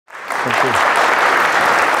Thank you.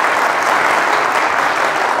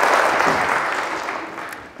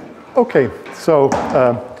 Okay, so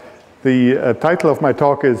the title of my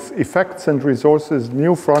talk is Effects and Resources,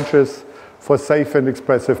 New Frontiers for Safe and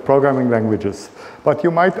Expressive Programming Languages. But you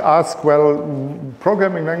might ask, well,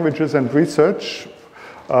 programming languages and research,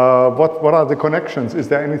 what are the connections? Is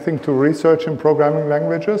there anything to research in programming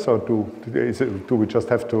languages, or do we just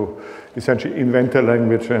have to essentially invent a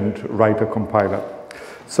language and write a compiler?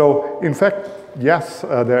 So, in fact, yes,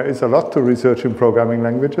 there is a lot to research in programming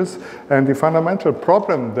languages, and the fundamental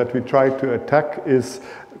problem that we try to attack is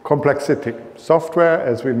complexity. Software,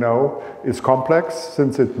 as we know, is complex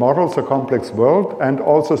since it models a complex world, and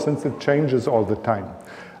also since it changes all the time.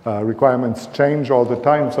 Requirements change all the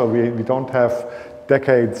time, so we don't have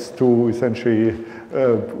decades to essentially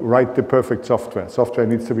write the perfect software. Software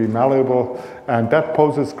needs to be malleable, and that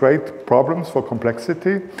poses great problems for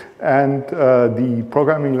complexity, and the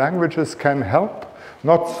programming languages can help,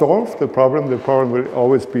 not solve the problem will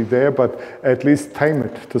always be there, but at least tame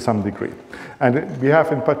it to some degree. And we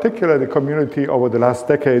have in particular, the community over the last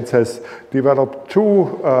decades has developed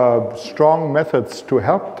two strong methods to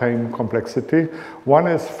help tame complexity. One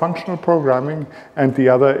is functional programming, and the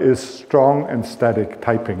other is strong and static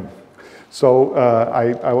typing. So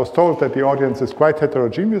I was told that the audience is quite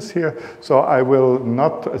heterogeneous here, so I will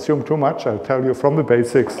not assume too much. I'll tell you from the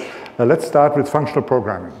basics. Let's start with functional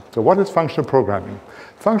programming. So what is functional programming?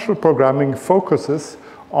 Functional programming focuses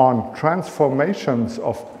on transformations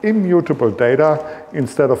of immutable data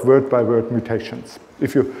instead of word-by-word mutations.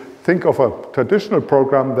 If you think of a traditional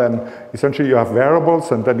program, then essentially you have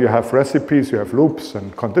variables, and then you have recipes, you have loops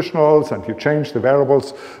and conditionals, and you change the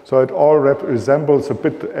variables. So it all resembles a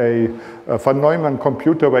bit a von Neumann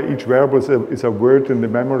computer, where each variable is a word in the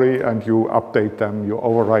memory, and you update them, you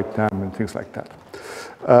overwrite them, and things like that.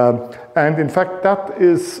 And in fact, that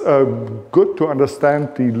is good to understand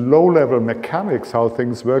the low-level mechanics, how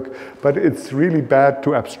things work, but it's really bad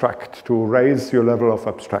to abstract, to raise your level of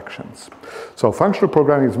abstractions. So functional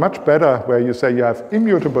programming is much better where you say you have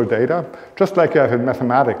immutable data, just like you have in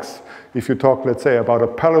mathematics. If you talk, let's say, about a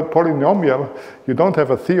polynomial, you don't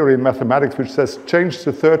have a theory in mathematics which says change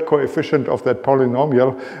the third coefficient of that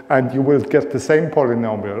polynomial and you will get the same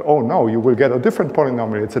polynomial. Oh no, you will get a different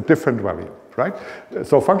polynomial, it's a different value, right?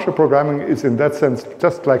 So functional programming is in that sense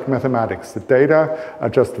just like mathematics. The data are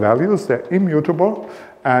just values, they're immutable,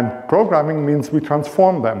 and programming means we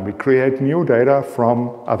transform them. We create new data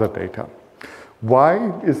from other data.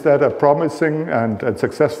 Why is that a promising and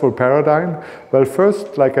successful paradigm? Well,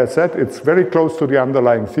 first, like I said, it's very close to the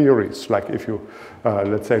underlying theories. Like if you,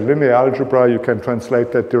 let's say, linear algebra, you can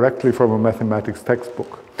translate that directly from a mathematics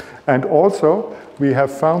textbook. And also, we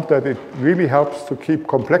have found that it really helps to keep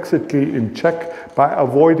complexity in check by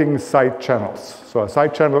avoiding side channels. So a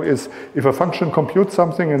side channel is if a function computes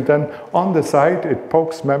something and then on the side it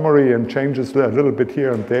pokes memory and changes a little bit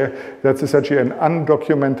here and there. That's essentially an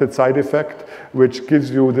undocumented side effect, which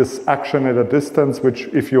gives you this action at a distance, which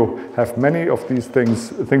if you have many of these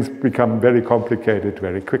things become very complicated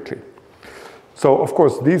very quickly. So of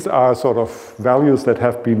course, these are sort of values that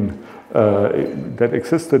have been that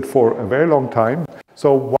existed for a very long time.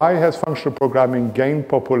 So why has functional programming gained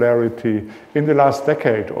popularity in the last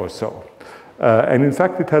decade or so? And in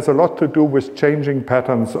fact, it has a lot to do with changing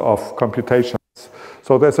patterns of computations.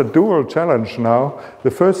 So there's a dual challenge now.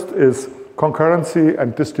 The first is concurrency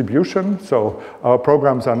and distribution. So our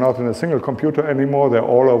programs are not in a single computer anymore. They're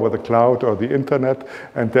all over the cloud or the internet,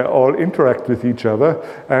 and they all interact with each other.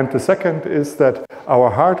 And the second is that our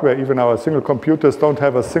hardware, even our single computers, don't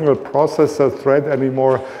have a single processor thread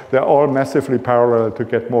anymore. They're all massively parallel to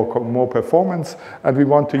get more performance, and we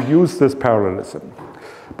want to use this parallelism.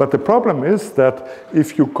 But the problem is that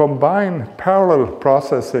if you combine parallel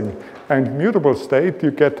processing and mutable state, you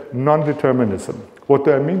get non-determinism. What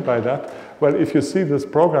do I mean by that? Well, if you see this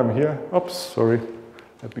program here, oops, sorry,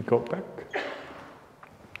 let me go back.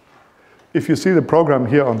 If you see the program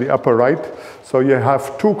here on the upper right, so you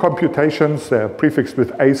have two computations, they're prefixed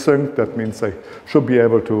with async, that means they should be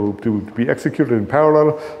able to be executed in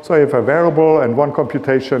parallel. So you have a variable, and one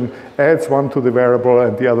computation adds one to the variable,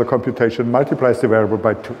 and the other computation multiplies the variable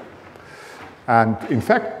by 2. And in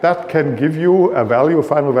fact, that can give you a value, a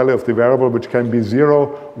final value of the variable, which can be 0,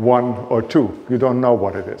 1, or 2. You don't know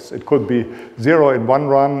what it is. It could be 0 in one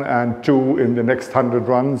run, and 2 in the next 100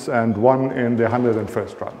 runs, and 1 in the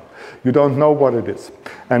 101st run. You don't know what it is.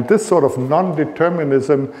 And this sort of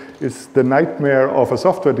non-determinism is the nightmare of a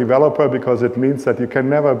software developer, because it means that you can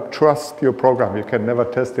never trust your program. You can never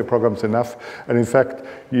test your programs enough. And in fact,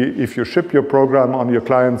 if you ship your program on your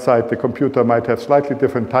client side, the computer might have slightly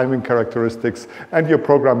different timing characteristics, and your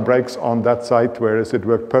program breaks on that side, whereas it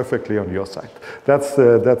worked perfectly on your side. That's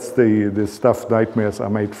the stuff nightmares are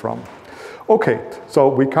made from. Okay, so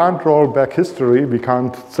we can't roll back history. We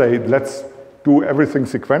can't say, let's do everything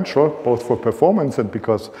sequential, both for performance and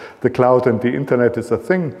because the cloud and the internet is a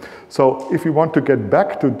thing. So if we want to get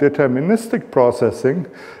back to deterministic processing,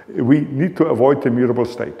 we need to avoid immutable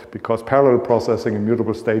state, because parallel processing in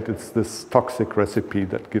mutable state is this toxic recipe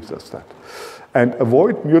that gives us that. And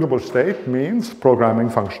avoid mutable state means programming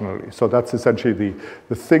functionally. So that's essentially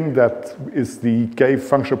the thing that gave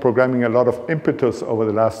functional programming a lot of impetus over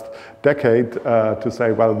the last decade to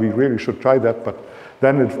say, well, we really should try that, but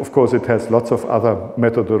then of course it has lots of other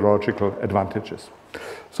methodological advantages.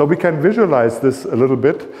 So we can visualize this a little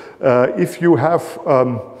bit. If you have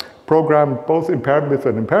program both with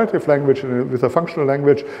an imperative language and with a functional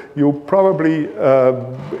language, you probably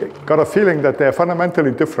got a feeling that they're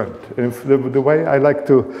fundamentally different. The way I like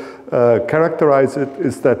to characterize it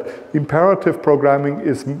is that imperative programming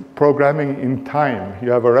is programming in time.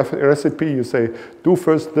 You have a recipe, you say, do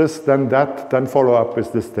first this, then that, then follow up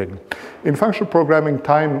with this thing. In functional programming,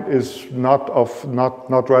 time is not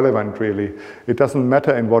relevant, really. It doesn't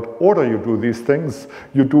matter in what order you do these things.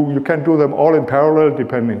 You can do them all in parallel,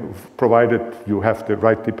 provided you have the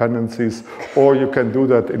right dependencies, or you can do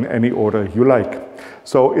that in any order you like.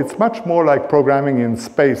 So it's much more like programming in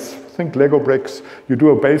space. Think Lego bricks. You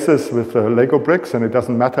do a basis with Lego bricks, and it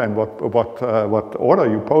doesn't matter in what order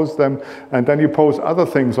you pose them. And then you pose other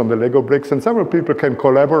things on the Lego bricks, and several people can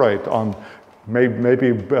collaborate on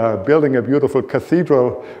maybe building a beautiful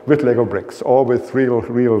cathedral with Lego bricks or with real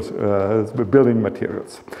building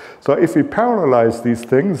materials. So if we parallelize these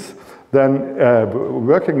things, then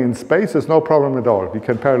working in space is no problem at all. We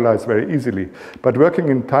can parallelize very easily. But working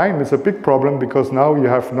in time is a big problem, because now you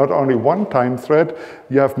have not only one time thread,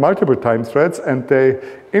 you have multiple time threads, and they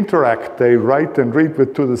interact. They write and read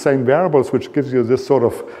to the same variables, which gives you this sort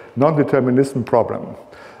of non-determinism problem.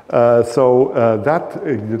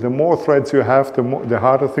 The more threads you have, the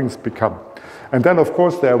harder things become. And then, of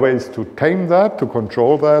course, there are ways to tame that, to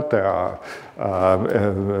control that. There are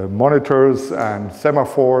monitors and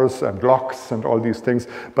semaphores and locks and all these things.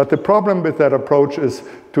 But the problem with that approach is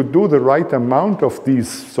to do the right amount of these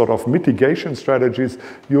sort of mitigation strategies,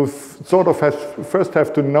 you sort of first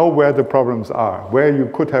have to know where the problems are, where you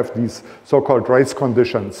could have these so-called race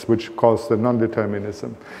conditions, which cause the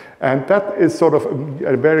non-determinism. And that is sort of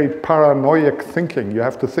a very paranoid thinking. You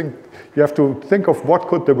have to think of what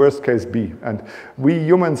could the worst case be. And we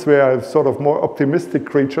humans, we are sort of more optimistic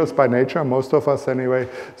creatures by nature, most of us anyway.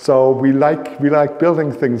 So we like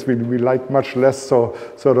building things. We like much less so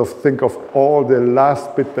sort of think of all the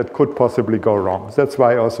last bit that could possibly go wrong. That's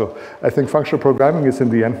why also I think functional programming is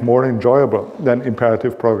in the end more enjoyable than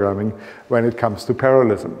imperative programming when it comes to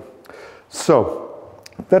parallelism. So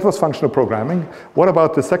that was functional programming. What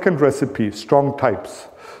about the second recipe, strong types?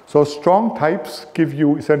 So strong types give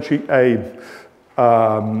you essentially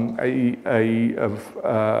how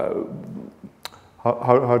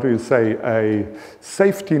do you say, a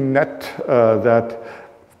safety net that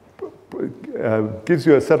gives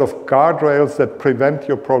you a set of guardrails that prevent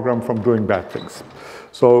your program from doing bad things.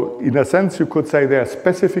 So in a sense, you could say there are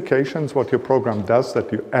specifications, what your program does,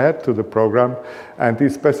 that you add to the program, and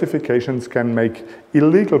these specifications can make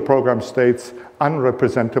illegal program states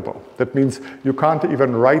unrepresentable. That means you can't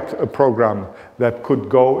even write a program that could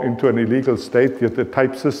go into an illegal state. The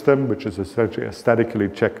type system, which is essentially a statically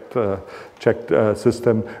checked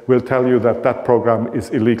system, will tell you that that program is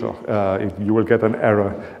illegal. You will get an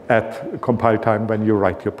error at compile time when you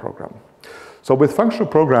write your program. So with functional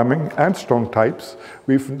programming and strong types,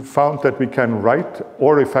 we've found that we can write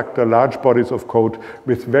or refactor large bodies of code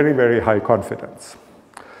with very, very high confidence.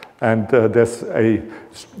 And there's a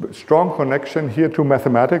strong connection here to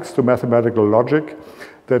mathematics, to mathematical logic,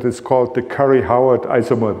 that is called the Curry-Howard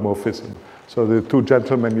isomorphism. So the two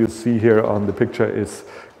gentlemen you see here on the picture is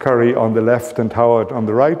Curry on the left and Howard on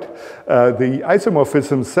the right. The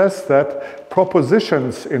isomorphism says that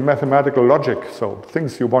propositions in mathematical logic, so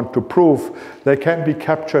things you want to prove, they can be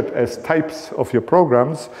captured as types of your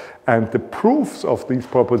programs, and the proofs of these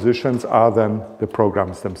propositions are then the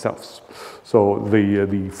programs themselves. So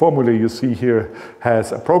the formula you see here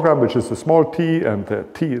has a program which is a small t, and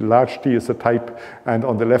the large T is a type, and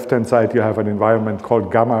on the left-hand side you have an environment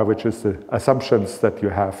called gamma, which is the assumptions that you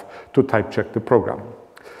have to type check the program.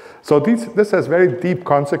 So this has very deep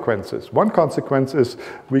consequences. One consequence is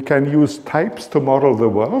we can use types to model the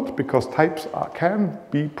world, because types can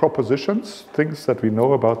be propositions, things that we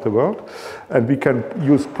know about the world. And we can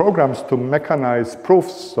use programs to mechanize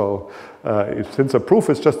proofs. So since a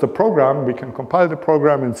proof is just a program, we can compile the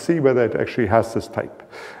program and see whether it actually has this type.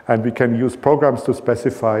 And we can use programs to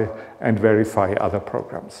specify and verify other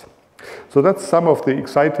programs. So that's some of the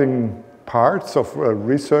exciting parts of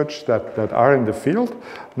research that are in the field.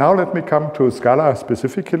 Now let me come to Scala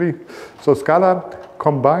specifically. So Scala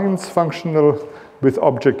combines functional with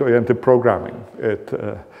object-oriented programming.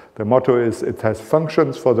 The motto is it has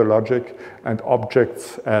functions for the logic and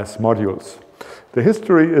objects as modules. The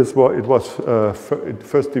history is it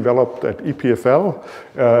first developed at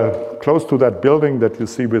EPFL, close to that building that you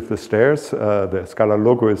see with the stairs. The Scala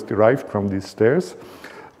logo is derived from these stairs.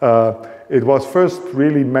 It was first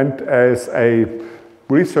really meant as a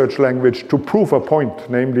research language to prove a point,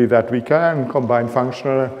 namely that we can combine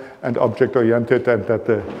functional and object-oriented, and that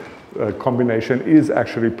the combination is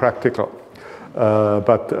actually practical.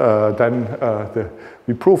 Then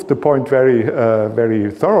we proved the point very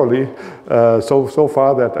thoroughly, so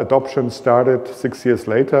far that adoption started 6 years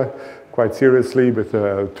later, quite seriously, with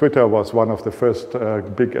Twitter was one of the first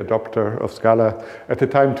big adopter of Scala. At the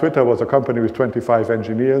time, Twitter was a company with 25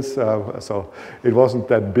 engineers, so it wasn't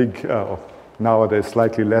that big, nowadays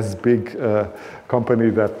slightly less big company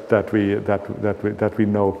that we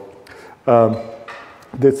know.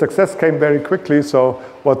 The success came very quickly, so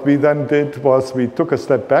what we then did was we took a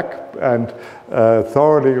step back and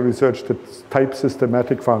thoroughly researched the type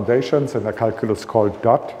systematic foundations in a calculus called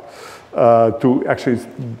DOT. To actually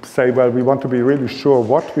say, well, we want to be really sure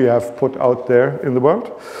what we have put out there in the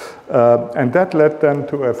world. And that led then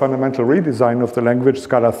to a fundamental redesign of the language,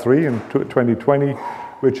 Scala 3 in 2020,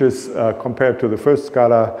 which is, compared to the first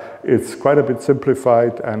Scala, it's quite a bit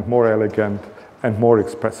simplified and more elegant and more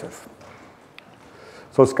expressive.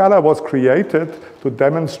 So Scala was created to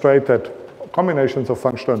demonstrate that combinations of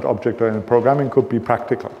functional and object-oriented programming could be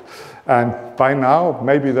practical. And by now,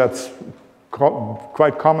 maybe that's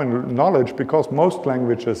quite common knowledge, because most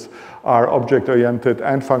languages are object-oriented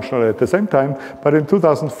and functional at the same time. But in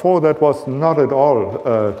 2004, that was not at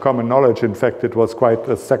all common knowledge. In fact, it was quite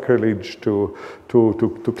a sacrilege to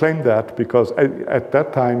claim that, because at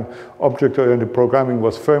that time, object-oriented programming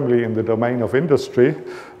was firmly in the domain of industry.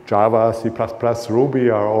 Java, C++, Ruby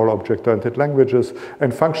are all object-oriented languages,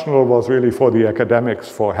 and functional was really for the academics,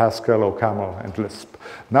 for Haskell or Camel and Lisp.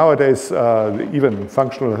 Nowadays, even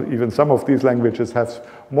some of these languages have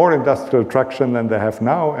more industrial traction than they have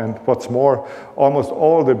now, and what's more, almost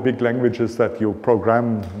all the big languages that you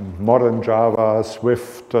program, modern Java,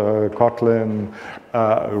 Swift, Kotlin,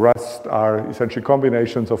 Rust, are essentially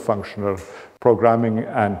combinations of functional programming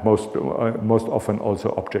and most often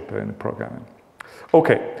also object-oriented programming.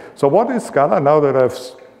 Okay, so what is Scala? Now that I've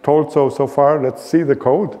told so far, let's see the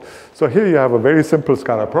code. So here you have a very simple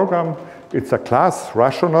Scala program. It's a class,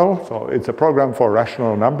 rational, so it's a program for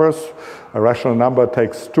rational numbers. A rational number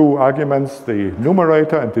takes two arguments, the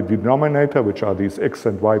numerator and the denominator, which are these x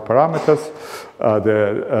and y parameters.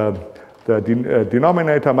 The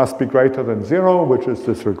denominator must be greater than 0, which is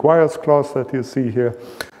this requires clause that you see here.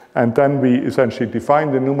 And then we essentially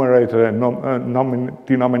define the numerator and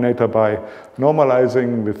denominator by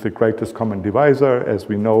normalizing with the greatest common divisor, as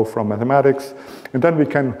we know from mathematics. And then we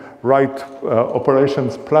can write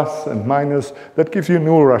operations plus and minus that give you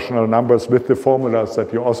new rational numbers with the formulas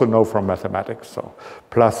that you also know from mathematics. So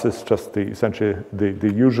plus is just essentially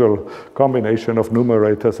the usual combination of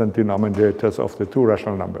numerators and denominators of the two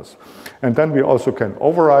rational numbers. And then we also can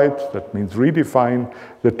override, that means redefine,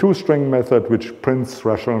 the two-string method, which prints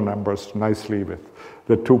rational numbers nicely with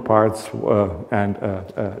the two parts and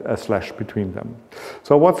a slash between them.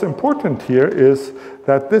 So what's important here is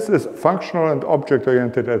that this is functional and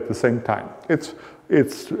object-oriented at the same time. It's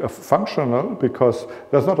functional because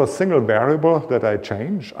there's not a single variable that I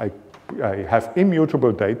change. I have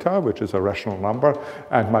immutable data, which is a rational number,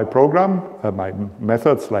 and my program, my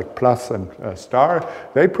methods like plus and star,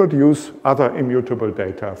 they produce other immutable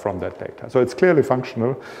data from that data. So it's clearly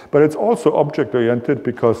functional, but it's also object-oriented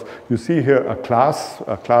because you see here a class.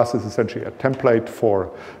 A class is essentially a template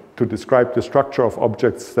to describe the structure of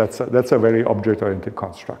objects. That's a very object-oriented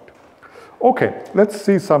construct. Okay, let's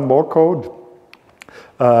see some more code.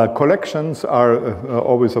 Collections are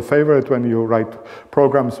always a favorite when you write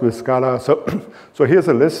programs with Scala. So here's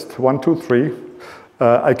a list, 1, 2, 3.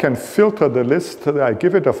 I can filter the list. I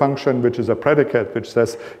give it a function which is a predicate, which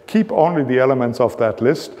says keep only the elements of that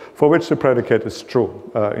list for which the predicate is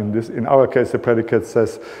true. In our case, the predicate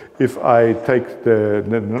says if I take the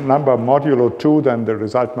number modulo 2, then the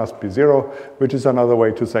result must be 0, which is another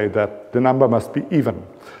way to say that the number must be even.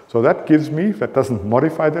 So that gives me, that doesn't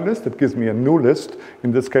modify the list, it gives me a new list.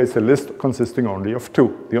 In this case, a list consisting only of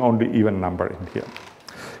 2, the only even number in here.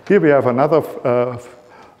 Here we have another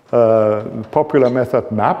popular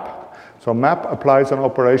method, map. So map applies an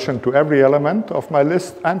operation to every element of my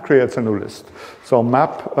list and creates a new list. So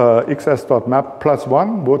map xs.map plus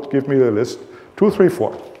 1 would give me the list 2, 3,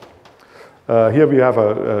 4. Here we have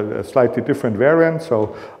a slightly different variant.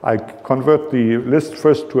 So I convert the list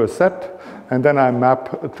first to a set, and then I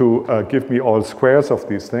map to give me all squares of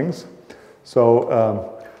these things.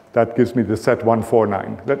 So that gives me the set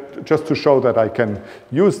 149. That, just to show that I can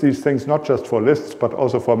use these things not just for lists, but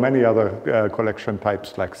also for many other collection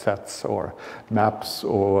types like sets or maps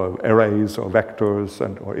or arrays or vectors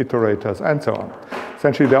or iterators and so on.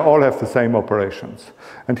 Essentially, they all have the same operations.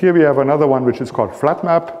 And here we have another one which is called flat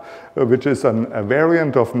map, which is a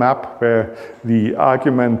variant of map where the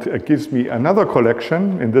argument gives me another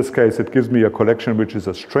collection. In this case, it gives me a collection which is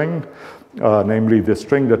a string, namely the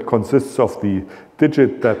string that consists of the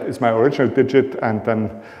digit that is my original digit, and then,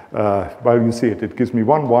 well, you see it, it gives me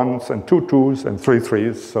 1 1s and 2 2s and 3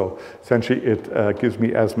 3s. So essentially, it gives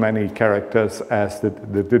me as many characters as the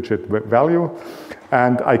digit value.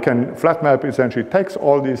 And I can, flat map essentially takes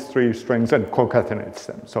all these 3 strings and concatenates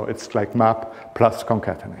them. So it's like map plus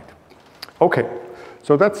concatenate. Okay,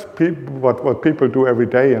 so that's what people do every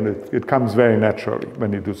day, and it comes very naturally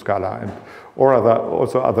when you do Scala or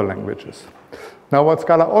also other languages. Now what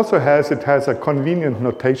Scala also has, it has a convenient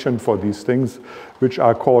notation for these things, which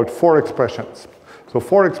are called for expressions. So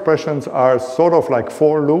for expressions are sort of like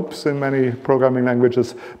for loops in many programming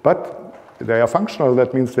languages, but they are functional.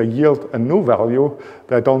 That means they yield a new value.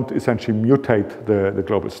 They don't essentially mutate the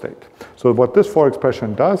global state. So what this for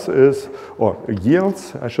expression does is, or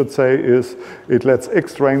yields, I should say, is it lets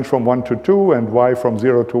x range from 1 to 2 and y from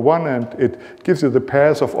 0 to 1, and it gives you the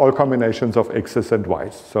pairs of all combinations of x's and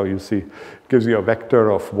y's. So you see, it gives you a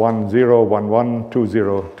vector of 1, 0, 1, 1, 2,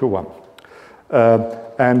 0, 2, 1.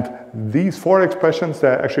 And these for expressions,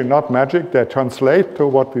 they're actually not magic. They translate to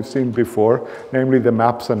what we've seen before, namely the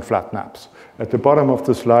maps and flat maps. At the bottom of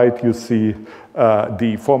the slide, you see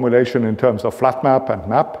the formulation in terms of flat map and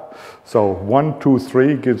map. So 1, 2,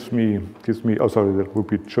 3 gives me, oh sorry,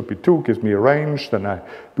 that should be 2, gives me a range. Then I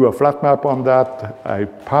do a flat map on that. I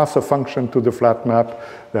pass a function to the flat map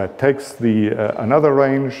that takes another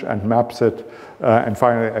range and maps it. And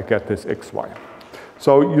finally, I get this x, y.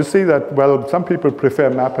 So you see that, well, some people prefer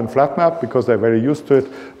map and flat map because they're very used to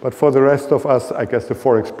it. But for the rest of us, I guess the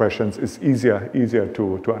for expressions is easier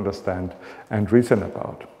to understand and reason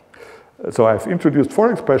about. So I've introduced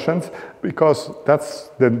for expressions because that's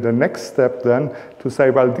the next step then to say,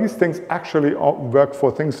 well, these things actually work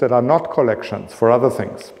for things that are not collections, for other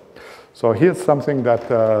things. So here's something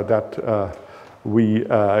that we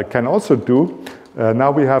can also do.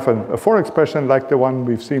 Now we have a for expression like the one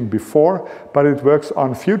we've seen before, but it works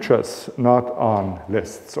on futures, not on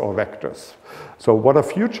lists or vectors. So what a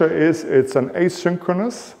future is, it's an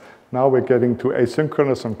asynchronous, now we're getting to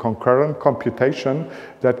asynchronous and concurrent computation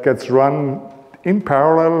that gets run in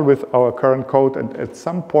parallel with our current code and at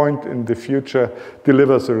some point in the future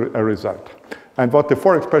delivers a result. And what the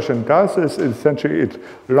for expression does is essentially it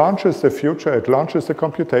launches the future, it launches the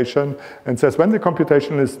computation and says when the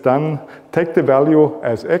computation is done, take the value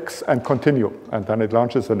as x and continue. And then it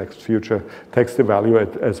launches the next future, takes the value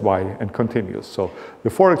as y and continues. So the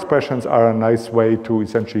for expressions are a nice way to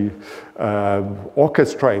essentially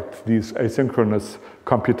orchestrate these asynchronous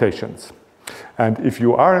computations. And if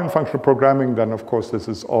you are in functional programming, then of course this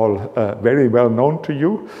is all very well known to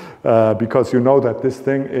you because you know that this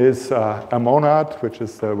thing is a monad, which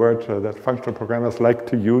is the word that functional programmers like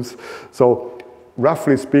to use. So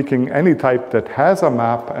roughly speaking, any type that has a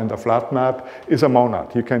map and a flat map is a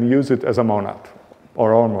monad. You can use it as a monad,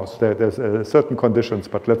 or almost. There's certain conditions,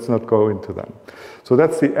 but let's not go into them. So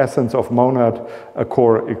that's the essence of monad, a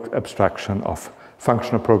core abstraction of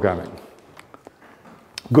functional programming.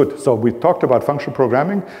 Good, so we talked about functional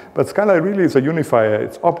programming, but Scala really is a unifier.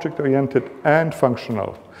 It's object-oriented and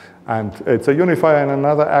functional. And it's a unifier in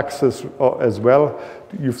another axis as well.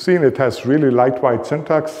 You've seen it has really lightweight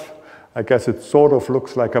syntax. I guess it sort of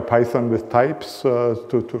looks like a Python with types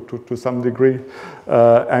to some degree.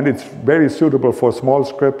 And it's very suitable for small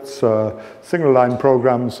scripts, single line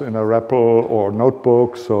programs in a REPL or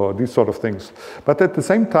notebooks or these sort of things. But at the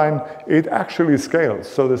same time, it actually scales.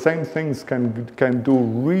 So the same things can do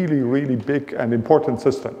really, really big and important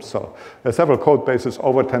systems. So there are several code bases,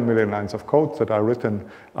 over 10 million lines of code that are written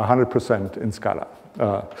 100% in Scala.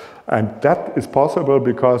 And that is possible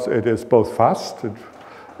because it is both fast,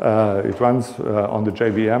 it runs on the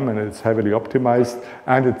JVM and it's heavily optimized,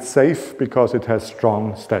 and it's safe because it has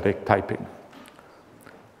strong static typing.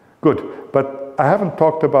 Good, but I haven't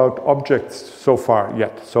talked about objects so far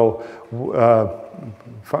yet. So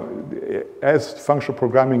as functional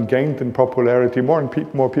programming gained in popularity, more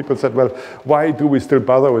and more people said, well, why do we still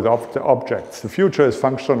bother with objects? The future is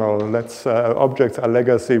functional. Objects are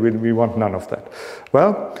legacy. We want none of that.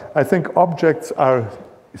 Well, I think objects are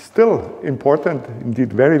still important,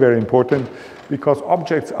 indeed very, very important, because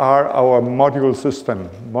objects are our module system.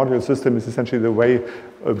 Module system is essentially the way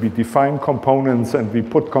we define components and we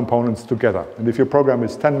put components together. And if your program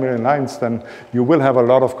is 10 million lines, then you will have a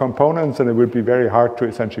lot of components and it will be very hard to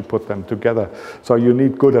essentially put them together. So you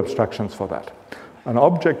need good abstractions for that. An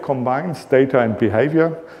object combines data and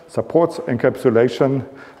behavior, supports encapsulation.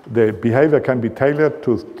 The behavior can be tailored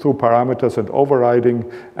through parameters and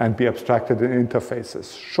overriding and be abstracted in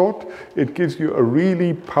interfaces. Short, it gives you a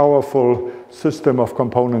really powerful system of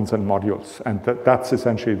components and modules, and that's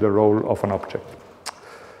essentially the role of an object.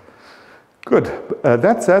 Good.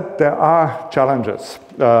 That said, there are challenges.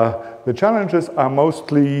 The challenges are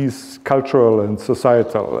mostly cultural and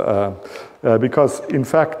societal, because in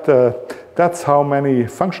fact, that's how many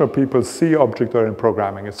functional people see object-oriented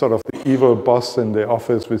programming. It's sort of the evil boss in the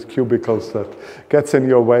office with cubicles that gets in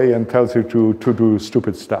your way and tells you to do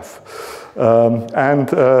stupid stuff.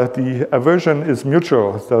 The aversion is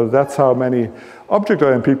mutual. So that's how many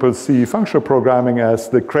object-oriented people see functional programming as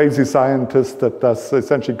the crazy scientist that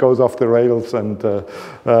essentially goes off the rails, and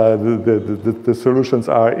the solutions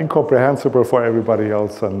are incomprehensible for everybody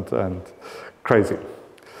else and crazy.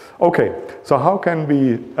 Okay, so how can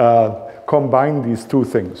we combine these two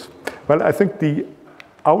things? Well, I think the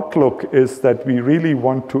outlook is that we really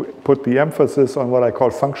want to put the emphasis on what I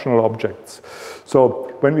call functional objects.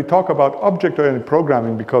 So when we talk about object-oriented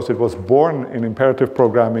programming, because it was born in imperative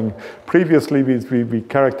programming, previously we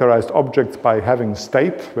characterized objects by having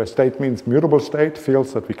state, where state means mutable state,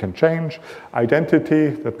 fields that we can change, identity,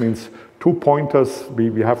 that means 2 pointers.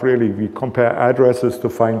 We compare addresses to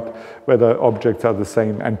find whether objects are the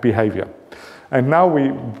same, and behavior. And now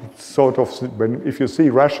we sort of, if you see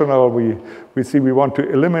rational, we see we want to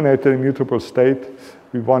eliminate the immutable state.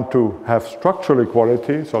 We want to have structural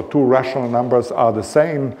equality, so two rational numbers are the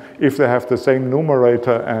same if they have the same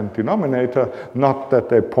numerator and denominator, not that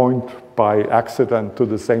they point by accident to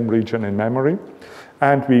the same region in memory.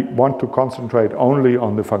 And we want to concentrate only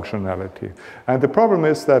on the functionality. And the problem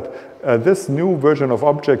is that this new version of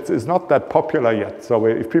objects is not that popular yet. So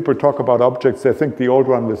if people talk about objects, they think the old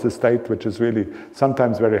one was the state, which is really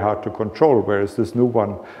sometimes very hard to control, whereas this new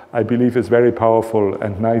one, I believe, is very powerful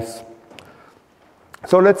and nice.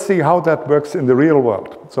 So let's see how that works in the real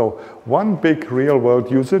world. So one big real world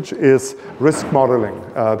usage is risk modeling.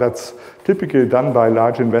 That's typically done by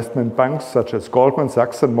large investment banks such as Goldman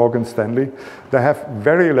Sachs and Morgan Stanley. They have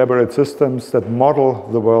very elaborate systems that model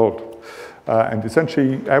the world. And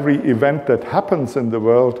essentially every event that happens in the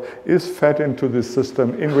world is fed into this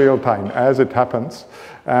system in real time as it happens.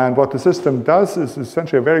 And what the system does is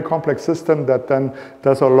essentially a very complex system that then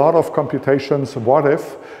does a lot of computations, what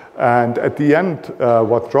if, and at the end,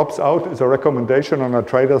 what drops out is a recommendation on a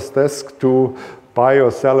trader's desk to buy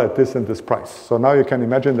or sell at this and this price. So now you can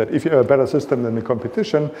imagine that if you have a better system than the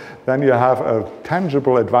competition, then you have a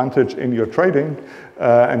tangible advantage in your trading,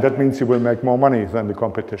 and that means you will make more money than the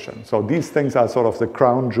competition. So these things are sort of the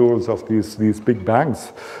crown jewels of these big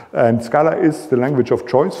banks. And Scala is the language of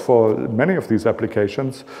choice for many of these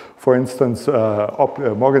applications. For instance,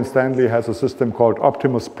 Morgan Stanley has a system called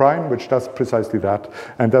Optimus Prime, which does precisely that.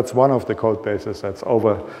 And that's one of the code bases. That's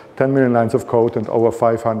over 10 million lines of code and over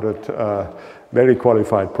 500 very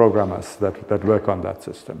qualified programmers that work on that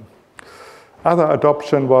system. Other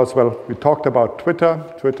adoption was, well, we talked about Twitter.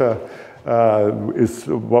 Twitter is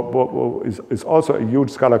also a huge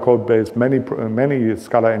Scala code base. Many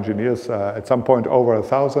Scala engineers, at some point over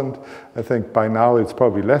 1,000. I think by now it's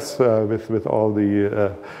probably less with all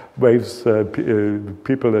the waves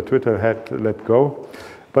people that Twitter had let go.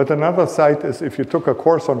 But another site is if you took a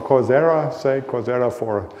course on Coursera, say Coursera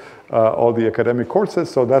for all the academic courses,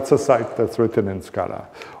 so that's a site that's written in Scala.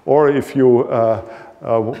 Or if you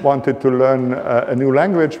wanted to learn a new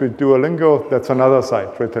language with Duolingo, that's another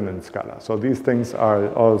site written in Scala. So these things are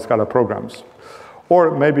all Scala programs.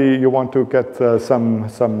 Or maybe you want to get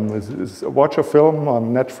watch a film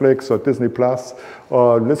on Netflix or Disney Plus,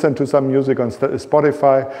 or listen to some music on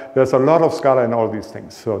Spotify. There's a lot of Scala in all these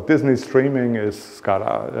things. So Disney streaming is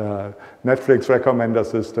Scala. Netflix recommender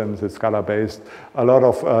systems is Scala-based. A lot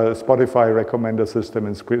of Spotify recommender system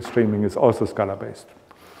in streaming is also Scala-based.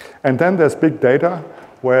 And then there's big data,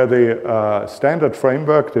 where the standard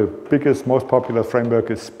framework, the biggest, most popular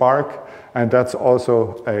framework is Spark, and that's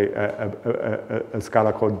also a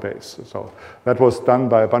Scala code base. So that was done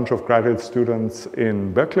by a bunch of graduate students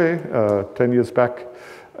in Berkeley 10 years back,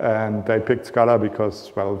 and they picked Scala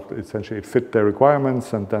because, well, essentially it fit their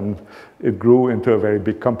requirements, and then it grew into a very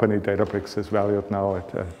big company. Databricks is valued now at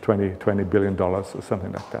 $20 billion or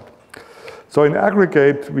something like that. So in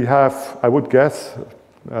aggregate, we have, I would guess,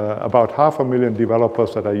 about 500,000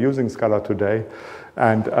 developers that are using Scala today.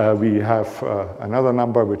 And we have another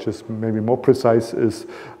number, which is maybe more precise, is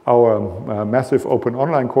our massive open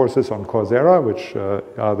online courses on Coursera, which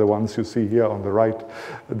are the ones you see here on the right.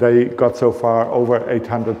 They got so far over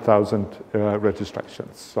 800,000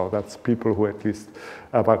 registrations. So that's people who at least,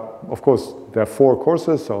 but of course, there are 4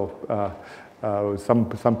 courses, so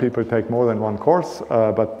some people take more than one course,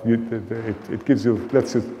 but it gives you,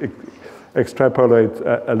 lets you extrapolate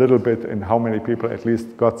a little bit in how many people at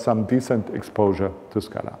least got some decent exposure to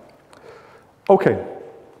Scala. Okay,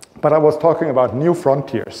 but I was talking about new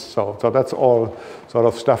frontiers, so that's all sort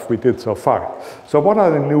of stuff we did so far. So what are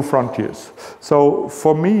the new frontiers? So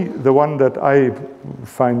for me, the one that I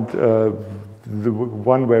find the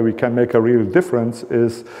one where we can make a real difference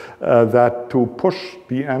is that to push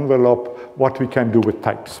the envelope, what we can do with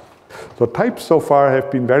types. So types so far have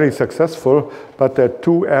been very successful, but there are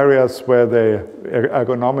 2 areas where the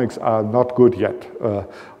ergonomics are not good yet.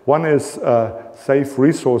 One is safe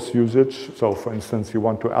resource usage. So for instance, you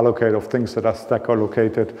want to allocate of things that are stack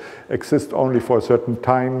allocated, exist only for a certain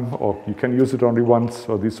time, or you can use it only once,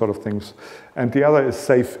 or these sort of things. And the other is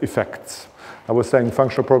safe effects. I was saying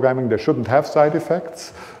functional programming, they shouldn't have side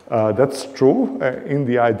effects. That's true in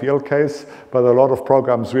the ideal case, but a lot of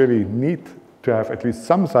programs really need to have at least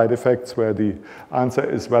some side effects, where the answer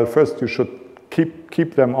is, well, first you should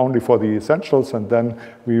keep them only for the essentials, and then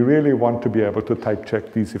we really want to be able to type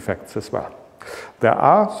check these effects as well. There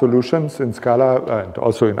are solutions in Scala and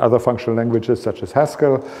also in other functional languages such as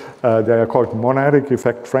Haskell. They are called monadic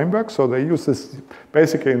effect frameworks. So they use this,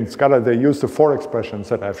 basically in Scala, they use the 4 expressions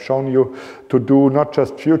that I've shown you to do not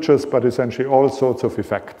just futures, but essentially all sorts of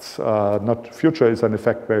effects. Not future is an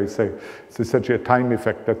effect where you say it's essentially a time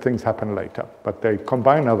effect that things happen later, but they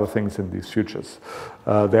combine other things in these futures.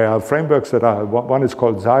 There are frameworks that are, one is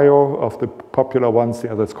called Zio of the popular ones,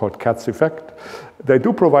 the other is called Cat's effect. They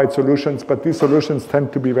do provide solutions, but these solutions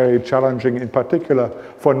tend to be very challenging, in particular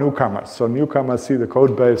for newcomers. So newcomers see the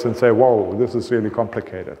code base and say, whoa, this is really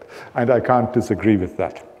complicated. And I can't disagree with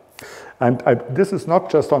that. And this is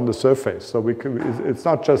not just on the surface. So it's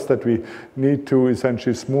not just that we need to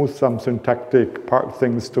essentially smooth some syntactic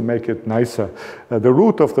things to make it nicer. The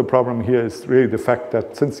root of the problem here is really the fact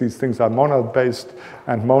that since these things are monad-based,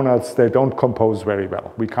 and monads, they don't compose very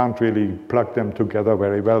well. We can't really plug them together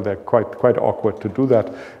very well. They're quite awkward to do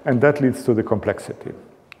that. And that leads to the complexity.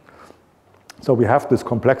 So we have this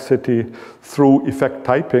complexity through effect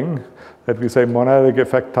typing, that we say monadic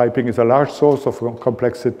effect typing is a large source of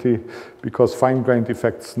complexity because fine-grained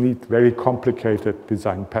effects need very complicated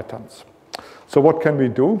design patterns. So what can we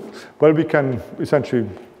do? Well, we can essentially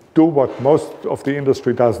do what most of the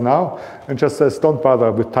industry does now and just says, don't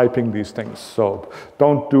bother with typing these things. So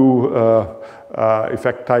don't do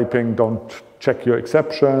effect typing, don't check your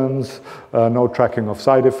exceptions, no tracking of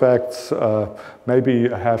side effects, maybe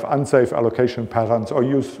have unsafe allocation patterns or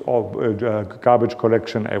use garbage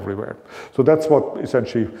collection everywhere. So that's what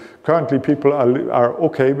essentially, currently people are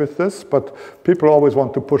okay with this, but people always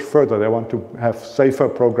want to push further. They want to have safer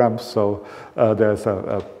programs. So there's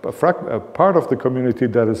a part of the community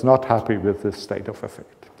that is not happy with this state of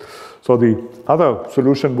effect. So the other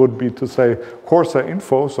solution would be to say coarser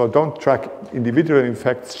info, so don't track individual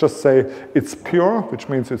effects, just say it's pure, which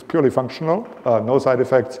means it's purely functional, no side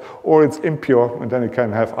effects, or it's impure, and then it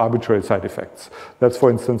can have arbitrary side effects. That's, for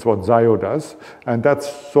instance, what Zio does, and that's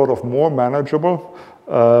sort of more manageable,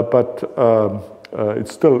 but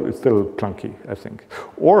it's still clunky, I think.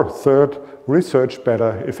 Or third, research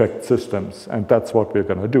better effect systems, and that's what we're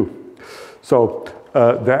going to do. So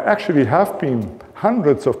there actually have been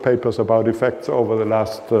hundreds of papers about effects over the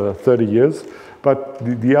last 30 years. But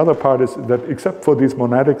the other part is that except for these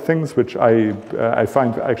monadic things, which I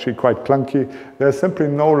find actually quite clunky, there's simply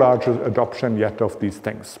no large adoption yet of these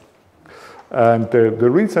things. And the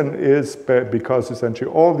reason is because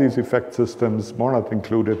essentially all these effect systems, monad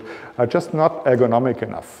included, are just not ergonomic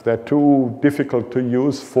enough. They're too difficult to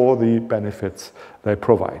use for the benefits they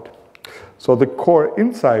provide. So the core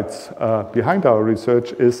insights behind our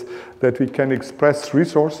research is that we can express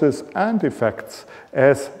resources and effects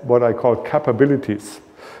as what I call capabilities.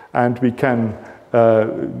 And we can,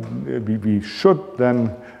 we should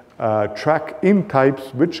then track in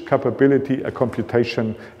types which capability a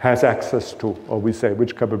computation has access to, or we say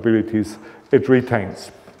which capabilities it retains.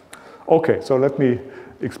 Okay, so let me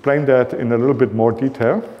explain that in a little bit more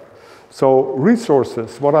detail. So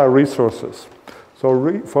resources, what are resources?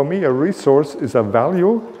 So for me, a resource is a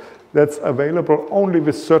value that's available only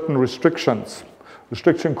with certain restrictions.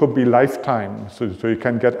 Restriction could be lifetime, so you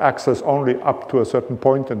can get access only up to a certain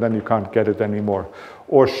point and then you can't get it anymore.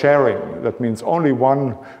 Or sharing, that means only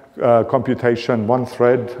one computation, one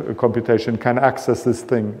thread computation can access this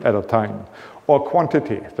thing at a time. Or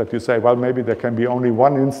quantity, that you say, well, maybe there can be only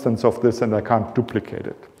one instance of this and I can't duplicate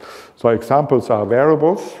it. So examples are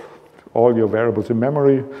variables, all your variables in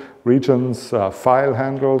memory, regions, file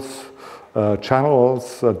handles,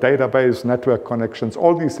 channels, database, network connections,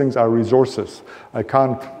 all these things are resources. I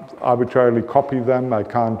can't arbitrarily copy them, I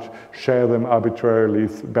can't share them arbitrarily.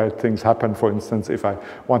 Bad things happen, for instance, if I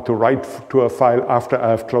want to write to a file after I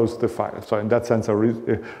have closed the file. So in that sense,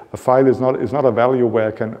 a file is not a value where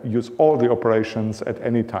I can use all the operations at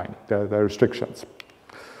any time. There are restrictions.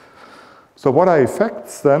 So what are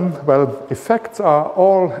effects then? Well, effects are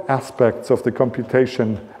all aspects of the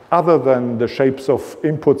computation other than the shapes of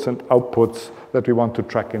inputs and outputs that we want to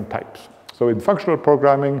track in types. So in functional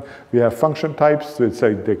programming, we have function types. We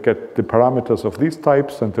say they get the parameters of these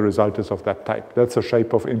types and the result is of that type. That's a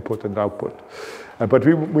shape of input and output. But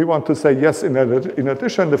we want to say, yes, in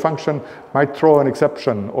addition, the function might throw an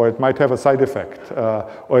exception, or it might have a side effect,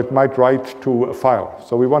 or it might write to a file.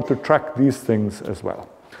 So we want to track these things as well.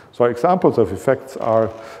 So examples of effects are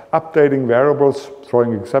updating variables,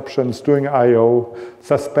 throwing exceptions, doing I/O,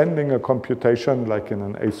 suspending a computation, like in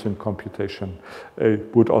an async computation,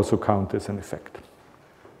 it would also count as an effect.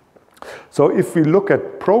 So if we look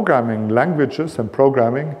at programming languages and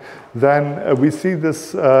programming, then we see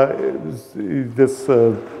this,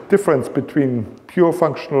 difference between pure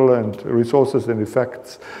functional and resources and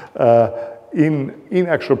effects in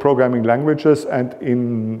actual programming languages and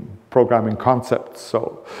in programming concepts.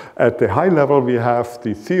 So at the high level, we have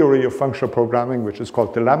the theory of functional programming, which is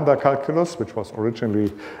called the lambda calculus, which was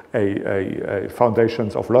originally a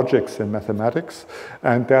foundations of logics in mathematics.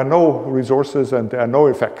 And there are no resources and there are no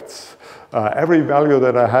effects. Every value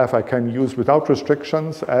that I have, I can use without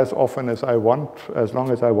restrictions as often as I want, as long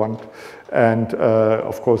as I want. And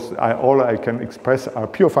of course, all I can express are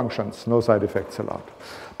pure functions, no side effects allowed.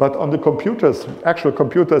 But on the computers, actual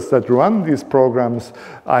computers that run these programs,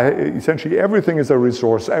 essentially everything is a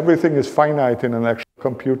resource. Everything is finite in an actual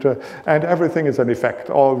computer, and everything is an effect.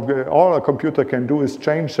 All a computer can do is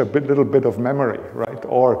change a little bit of memory, right?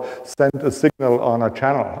 Or send a signal on a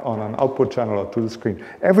channel, on an output channel to the screen.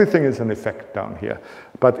 Everything is an effect down here.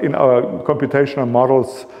 But in our computational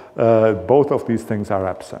models, both of these things are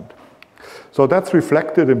absent. So that's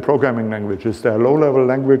reflected in programming languages. There are low-level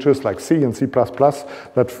languages like C and C++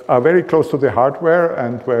 that are very close to the hardware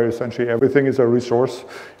and where essentially everything is a resource.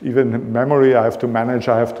 Even memory I have to manage,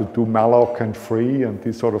 I have to do malloc and free and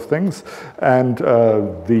these sort of things. And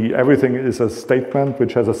everything is a statement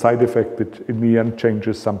which has a side effect that in the end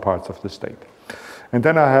changes some parts of the state. And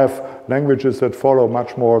then I have languages that follow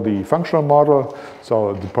much more the functional model.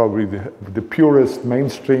 So probably the purest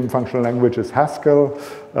mainstream functional language is Haskell.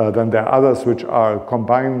 Then there are others which are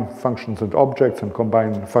combine functions and objects and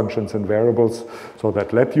combine functions and variables, so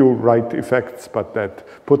that let you write effects, but that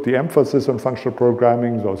put the emphasis on functional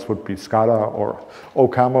programming. Those would be Scala or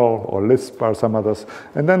OCaml or Lisp or some others.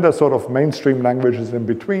 And then there's sort of mainstream languages in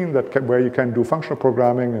between where you can do functional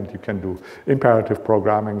programming and you can do imperative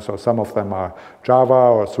programming. So some of them are Java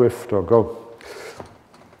or Swift or Go.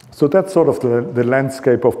 So that's sort of the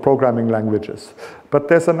landscape of programming languages. But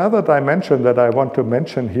there's another dimension that I want to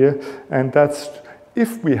mention here, and that's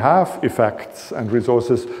if we have effects and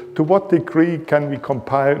resources, to what degree can we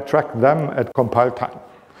track them at compile time?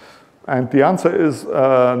 And the answer is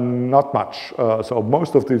not much. So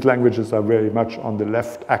most of these languages are very much on the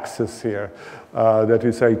left axis here. That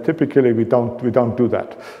we say typically we don't do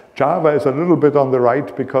that. Java is a little bit on the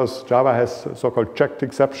right because Java has so-called checked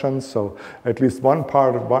exceptions. So at least one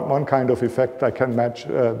kind of effect I can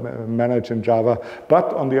manage in Java.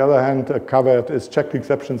 But on the other hand, a caveat is checked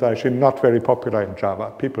exceptions are actually not very popular in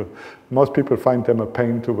Java. Most people find them a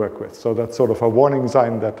pain to work with. So that's sort of a warning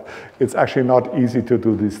sign that it's actually not easy to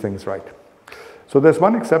do these things right. So there's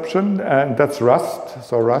one exception, and that's Rust.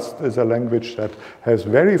 So Rust is a language that has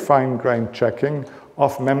very fine-grained checking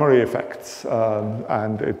of memory effects,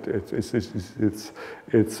 and it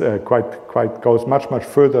quite goes much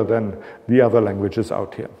further than the other languages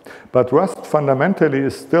out here. But Rust fundamentally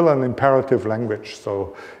is still an imperative language.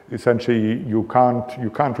 So essentially, you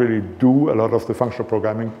can't really do a lot of the functional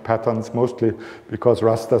programming patterns, mostly because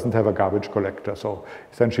Rust doesn't have a garbage collector. So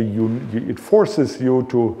essentially, it forces you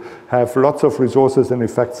to have lots of resources and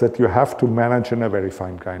effects that you have to manage in a very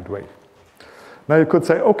fine-grained way. Now you could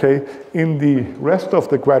say, okay, in the rest of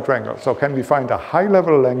the quadrangle, so can we find a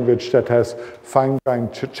high-level language that has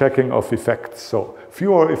fine-grained checking of effects? So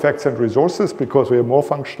fewer effects and resources because we are more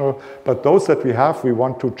functional, but those that we have, we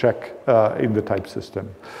want to check in the type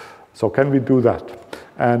system. So can we do that?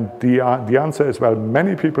 And the answer is, well,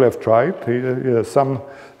 many people have tried.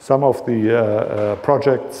 Some of the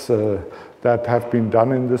projects that have been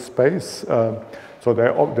done in this space. So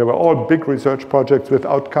they were all big research projects with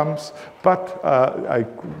outcomes, but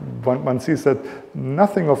one sees that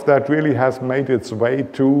nothing of that really has made its way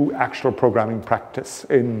to actual programming practice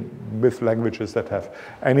with languages that have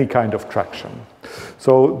any kind of traction.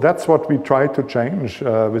 So that's what we try to change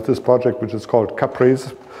with this project, which is called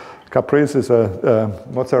Caprese. Caprese is a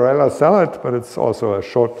mozzarella salad, but it's also a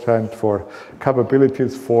shorthand for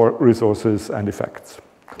capabilities for resources and effects.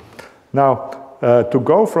 Now, to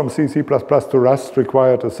go from C, C++ to Rust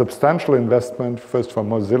required a substantial investment, first from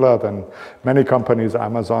Mozilla, then many companies,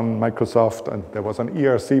 Amazon, Microsoft, and there was an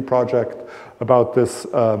ERC project about this.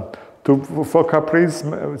 For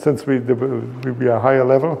Caprese, since we are higher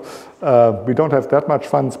level, we don't have that much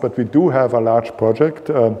funds, but we do have a large project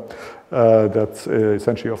that's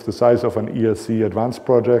essentially of the size of an ERC advanced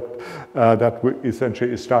project that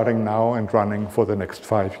essentially is starting now and running for the next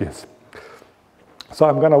 5 years. So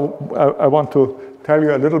I want to tell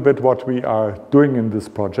you a little bit what we are doing in this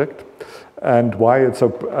project and why it's a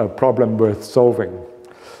problem worth solving.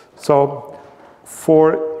 So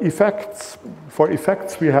for effects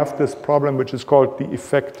we have this problem which is called the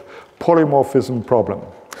effect polymorphism problem.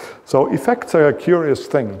 So effects are a curious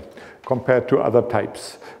thing compared to other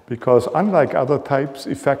types because unlike other types,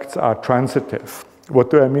 effects are transitive. What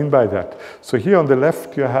do I mean by that? So here on the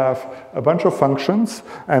left, you have a bunch of functions,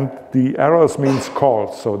 and the arrows means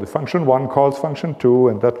calls. So the function 1 calls function 2,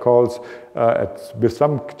 and that calls with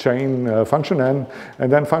some chain function n,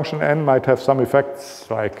 and then function n might have some effects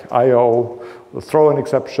like IO, throw an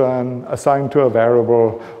exception, assign to a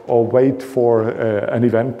variable, or wait for an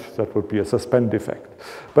event that would be a suspend effect.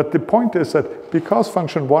 But the point is that because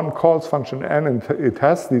function 1 calls function n and it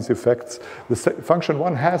has these effects, function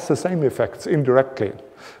 1 has the same effects indirectly.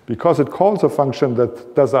 Because it calls a function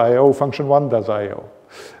that does IO, function 1 does IO.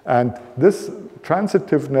 And this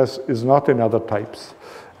transitiveness is not in other types.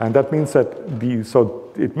 And that means that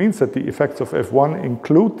it means that the effects of F1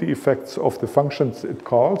 include the effects of the functions it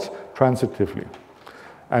calls transitively.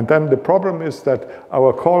 And then the problem is that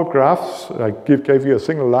our call graphs, I gave you a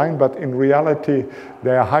single line, but in reality,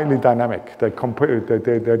 they are highly dynamic. They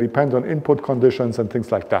depend on input conditions and things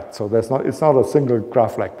like that. So it's not a single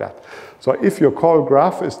graph like that. So if your call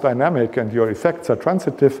graph is dynamic and your effects are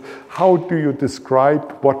transitive, how do you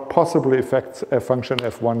describe what possible effects a function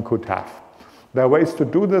F1 could have? There are ways to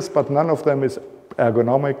do this, but none of them is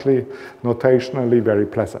ergonomically, notationally very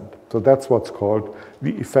pleasant. So that's what's called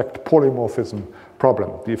the effect polymorphism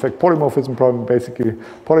problem. The effect polymorphism problem, basically,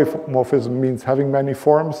 polymorphism means having many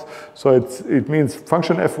forms. So it means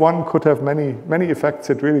function F1 could have many effects.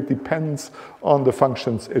 It really depends on the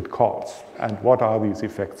functions it calls. And what are these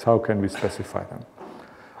effects? How can we specify them?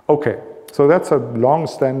 Okay, so that's a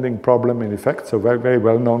long-standing problem in effects, a very, very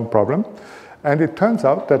well-known problem. And it turns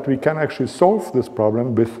out that we can actually solve this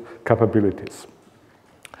problem with capabilities.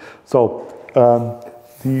 So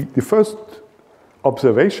the first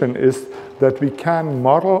observation is that we can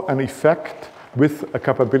model an effect with a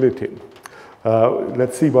capability.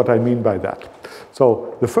 Let's see what I mean by that.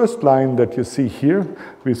 So the first line that you see here,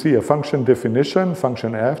 we see a function definition,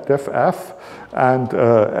 function f, def f, and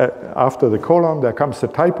after the colon there comes the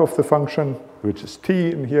type of the function, which is t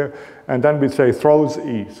in here, and then we say throws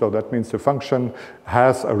e. So that means the function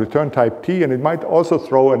has a return type t, and it might also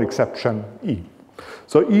throw an exception e.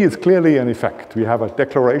 So e is clearly an effect. We have a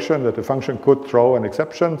declaration that the function could throw an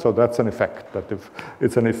exception, so that's an effect.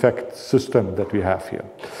 It's an effect system that we have here.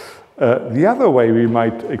 The other way we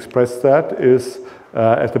might express that is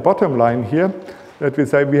at the bottom line here, that we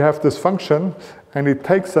say we have this function, and it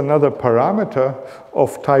takes another parameter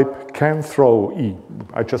of type can throw e.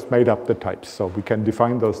 I just made up the types, so we can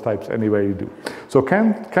define those types any way you do. So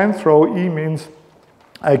can throw e means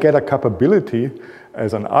I get a capability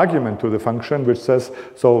as an argument to the function, which says,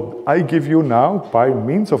 so I give you now, by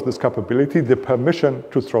means of this capability, the permission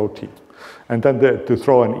to throw t. And then to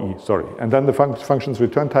throw an e, sorry. And then the function's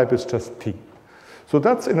return type is just t. So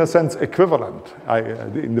that's, in a sense, equivalent.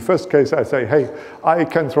 In the first case, I say, hey, I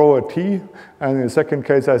can throw a t. And in the second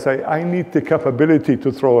case, I say, I need the capability to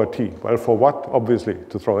throw a t. Well, for what? Obviously,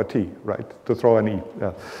 to throw a t, right? To throw an e.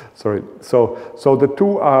 Sorry. So the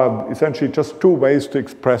two are essentially just two ways to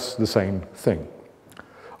express the same thing.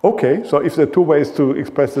 Okay, so if there are two ways to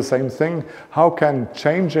express the same thing, how can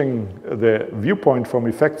changing the viewpoint from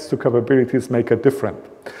effects to capabilities make a difference?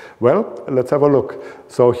 Well, let's have a look.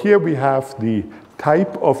 So here we have the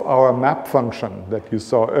type of our map function that you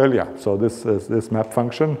saw earlier. So this is this map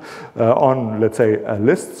function on, let's say,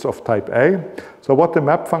 lists of type A. So what the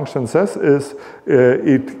map function says is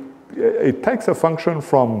it takes a function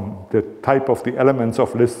from the type of the elements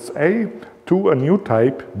of lists A to a new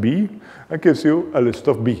type B, and gives you a list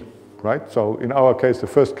of B, right? So in our case, the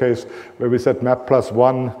first case where we said map plus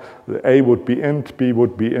 1, the A would be int, B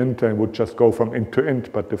would be int, and would just go from int to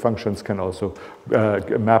int, but the functions can also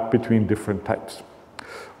map between different types.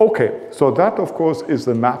 Okay, so that, of course, is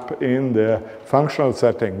the map in the functional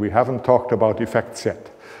setting. We haven't talked about effects yet.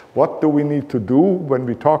 What do we need to do when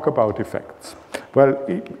we talk about effects? Well,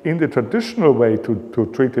 in the traditional way to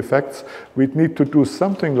treat effects, we'd need to do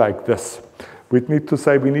something like this. We'd need to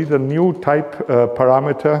say we need a new type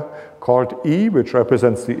parameter called E, which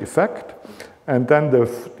represents the effect. And then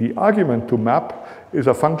the argument to map is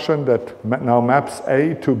a function that now maps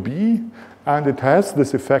A to B, and it has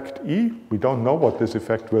this effect E. We don't know what this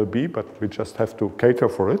effect will be, but we just have to cater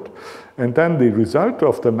for it. And then the result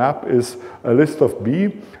of the map is a list of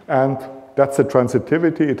B, and that's the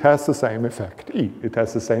transitivity. It has the same effect, E. It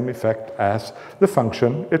has the same effect as the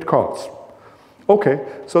function it calls. Okay,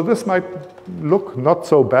 so this might look not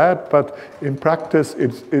so bad, but in practice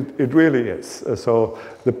it really is. So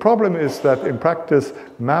the problem is that in practice,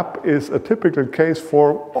 map is a typical case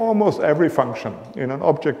for almost every function. In an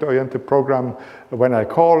object-oriented program, when I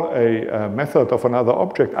call a method of another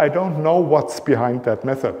object, I don't know what's behind that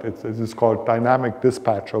method. It is called dynamic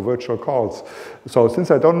dispatch or virtual calls. So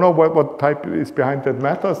since I don't know what type is behind that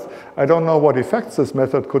method, I don't know what effects this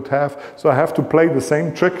method could have, so I have to play the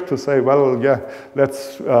same trick to say, well, yeah,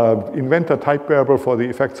 let's invent a type variable for the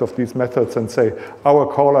effects of these methods and say our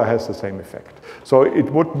caller has the same effect. So it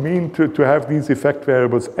would mean to have these effect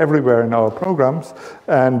variables everywhere in our programs,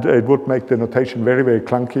 and it would make the notation very, very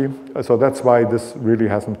clunky. So that's why this really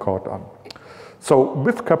hasn't caught on. So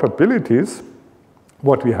with capabilities,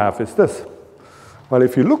 what we have is this. Well,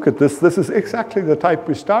 if you look at this, this is exactly the type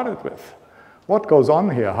we started with. What goes on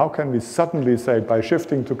here? How can we suddenly say by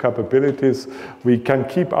shifting to capabilities, we can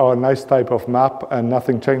keep our nice type of map and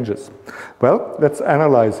nothing changes? Well, let's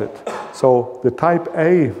analyze it. So the type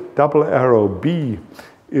A double arrow B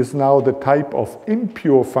is now the type of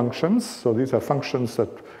impure functions. So these are functions that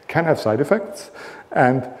can have side effects.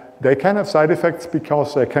 And they can have side effects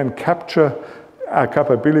because they can capture a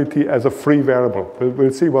capability as a free variable.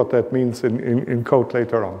 We'll see what that means in code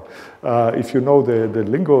later on. If you know the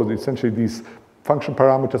lingo, essentially these function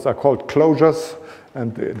parameters are called closures,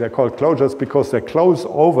 and they're called closures because they close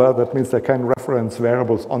over. That means they can reference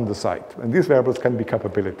variables on the side, and these variables can be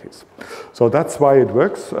capabilities. So that's why it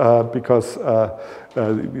works, because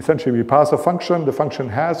essentially we pass a function. The function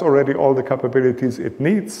has already all the capabilities it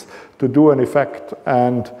needs to do an effect,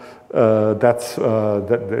 and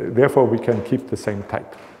therefore we can keep the same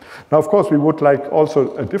type. Now, of course, we would like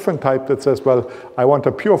also a different type that says, well, I want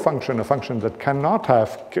a pure function, a function that cannot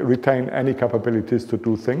retain any capabilities to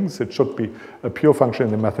do things. It should be a pure function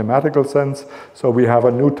in the mathematical sense. So we have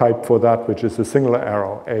a new type for that, which is a singular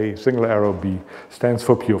arrow. A singular arrow B stands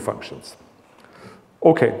for pure functions.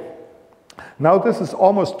 Okay. Now this is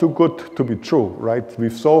almost too good to be true, right?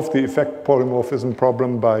 We've solved the effect polymorphism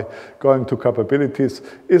problem by going to capabilities.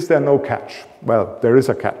 Is there no catch? Well, there is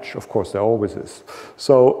a catch. Of course, there always is.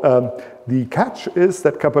 So the catch is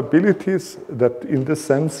that capabilities that in this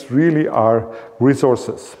sense really are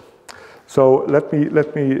resources. So let me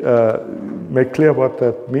make clear what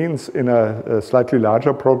that means in a slightly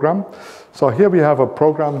larger program. So here we have a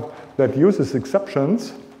program that uses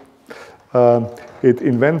exceptions. It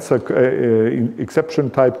invents an exception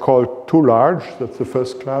type called toLarge. That's the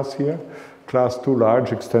first class here. Class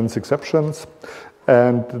toLarge extends exceptions.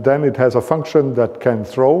 And then it has a function that can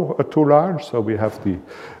throw a toLarge. So we have the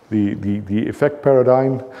effect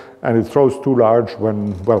paradigm, and it throws toLarge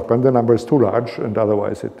when the number is too large, and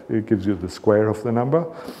otherwise it gives you the square of the number.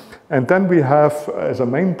 And then we have, as a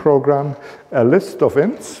main program, a list of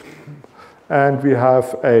ints, and we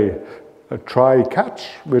have a try catch,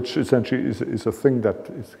 which essentially is a thing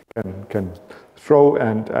that can throw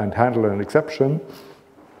and handle an exception.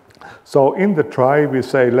 So in the try, we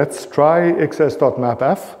say, let's try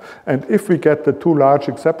xs.mapf, and if we get the toLarge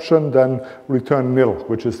exception, then return nil,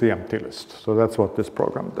 which is the empty list. So that's what this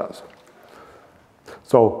program does.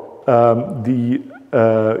 So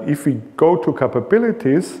if we go to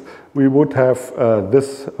capabilities, we would have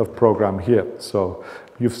this program here. So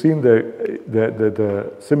you've seen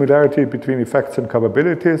the similarity between effects and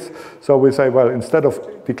capabilities. So we say, well, instead of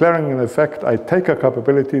declaring an effect, I take a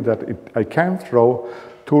capability that I can throw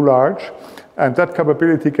toLarge, and that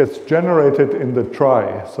capability gets generated in the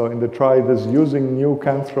try. So in the try, this using new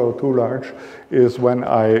can throw toLarge is when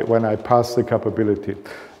I pass the capability.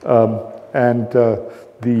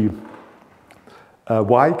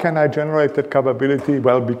 Why can I generate that capability?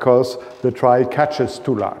 Well, because the try catches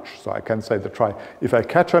toLarge. So I can say the try, if I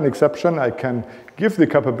catch an exception, I can give the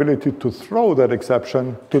capability to throw that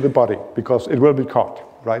exception to the body, because it will be caught,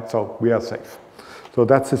 right? So we are safe. So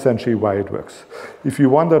that's essentially why it works. If you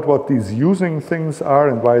wondered what these using things are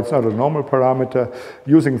and why it's not a normal parameter,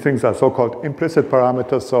 using things are so-called implicit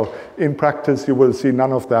parameters. So in practice, you will see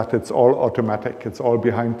none of that. It's all automatic. It's all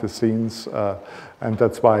behind the scenes. And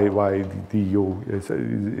that's why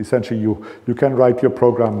essentially you can write your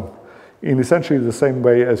program in essentially the same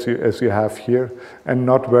way as you have here, and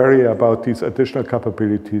not worry about these additional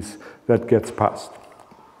capabilities that gets passed.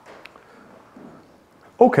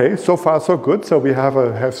 Okay, so far so good. So we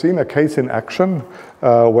have seen a case in action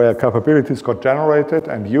where capabilities got generated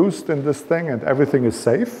and used in this thing, and everything is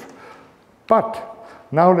safe. But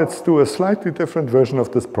now let's do a slightly different version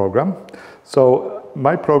of this program. So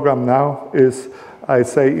my program now is, I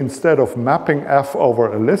say, instead of mapping f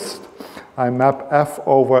over a list, I map f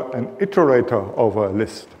over an iterator over a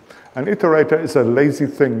list. An iterator is a lazy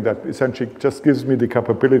thing that essentially just gives me the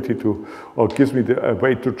capability to, or gives me a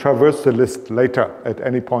way to traverse the list later at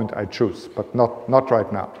any point I choose, but not right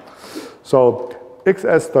now. So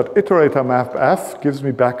xs.iterator_mapf gives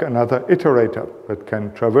me back another iterator that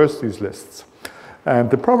can traverse these lists. And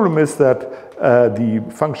the problem is that the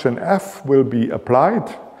function f will be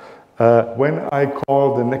applied when I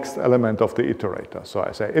call the next element of the iterator. So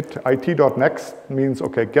I say it.next means,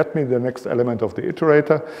 okay, get me the next element of the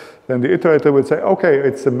iterator. Then the iterator will say, okay,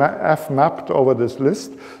 it's f mapped over this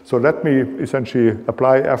list. So let me essentially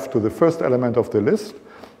apply f to the first element of the list.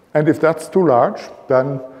 And if that's too large,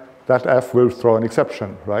 then that f will throw an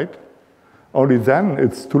exception, right? Only then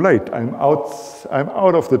it's too late. I'm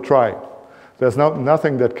out of the try. There's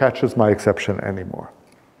nothing that catches my exception anymore.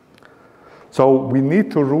 So we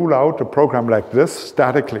need to rule out a program like this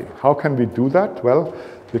statically. How can we do that? Well,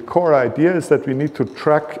 the core idea is that we need to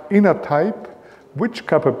track in a type which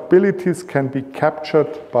capabilities can be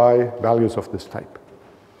captured by values of this type.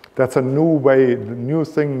 That's a new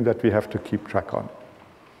thing that we have to keep track on.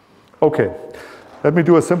 Okay, let me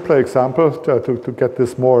do a simpler example to get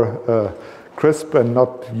this more crisp and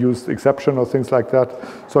not use exception or things like that.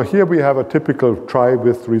 So here we have a typical try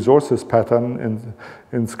with resources pattern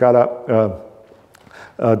in Scala.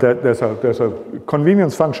 There's a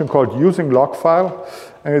convenience function called using log file,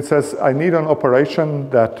 and it says I need an operation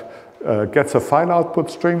that gets a file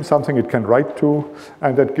output stream, something it can write to,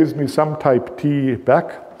 and that gives me some type T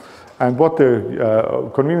back. And what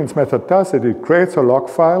the convenience method does, it creates a log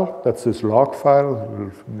file. That's this log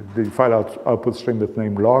file, the file output stream with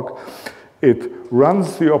name log. It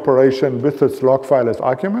runs the operation with its log file as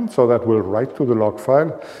argument, so that will write to the log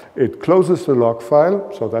file. It closes the log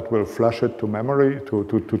file, so that will flush it to memory, to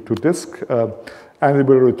disk, and it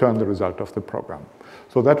will return the result of the program.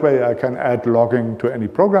 So that way I can add logging to any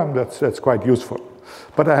program. That's quite useful.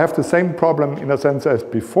 But I have the same problem in a sense as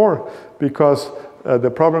before, because the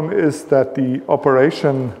problem is that the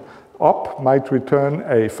operation op might return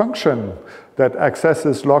a function that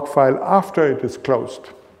accesses log file after it is closed,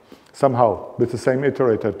 somehow, with the same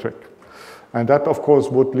iterator trick. And that, of course,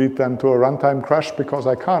 would lead then to a runtime crash because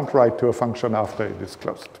I can't write to a function after it is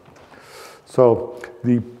closed. So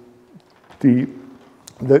the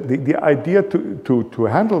the idea to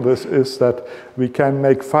handle this is that we can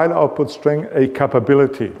make file output string a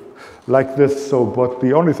capability like this. So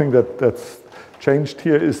the only thing that's changed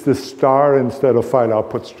here is the star instead of file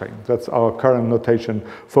output string. That's our current notation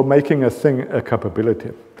for making a thing a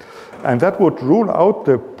capability. And that would rule out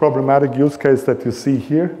the problematic use case that you see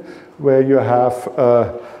here, where you have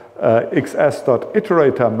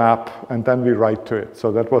xs.iterator map, and then we write to it.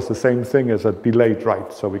 So that was the same thing as a delayed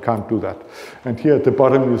write, so we can't do that. And here at the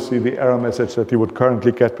bottom, you see the error message that you would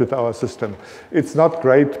currently get with our system. It's not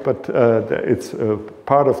great, but it's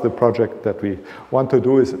part of the project that we want to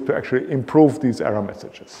do is to actually improve these error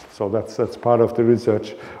messages. So that's part of the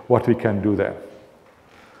research, what we can do there.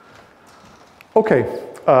 Okay.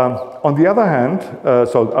 On the other hand,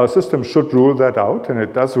 so our system should rule that out, and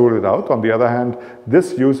it does rule it out. On the other hand,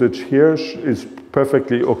 this usage here is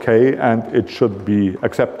perfectly okay, and it should be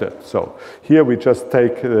accepted. So here we just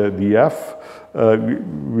take the f,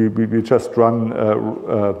 we just run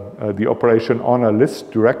the operation on a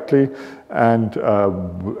list directly, and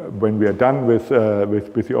when we are done with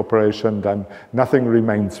the operation, then nothing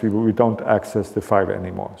remains. We don't access the file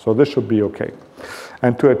anymore. So this should be okay.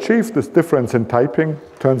 And to achieve this difference in typing,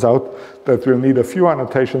 turns out that we'll need a few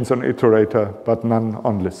annotations on iterator, but none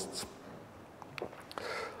on lists.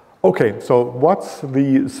 Okay, so what's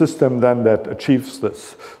the system then that achieves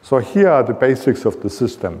this? So here are the basics of the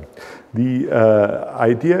system. The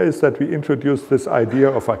idea is that we introduce this idea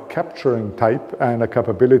of a capturing type and a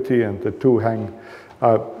capability, and the two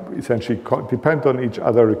essentially depend on each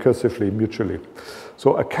other recursively, mutually.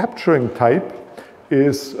 So a capturing type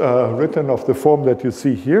is written of the form that you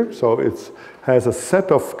see here. So it has a set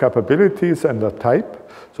of capabilities and a type.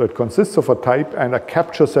 So it consists of a type and a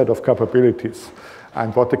capture set of capabilities.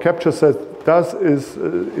 And what the capture set does is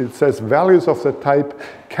it says values of the type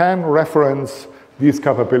can reference these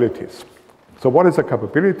capabilities. So what is a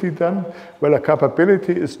capability then? Well, a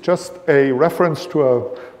capability is just a reference to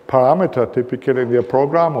a parameter typically in your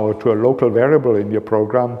program or to a local variable in your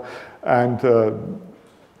program. And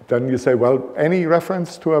then you say, well, any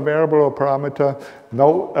reference to a variable or parameter?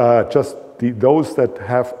 No, just those that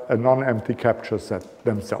have a non-empty capture set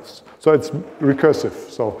themselves. So it's recursive.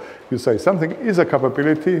 So you say something is a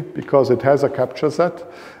capability because it has a capture set,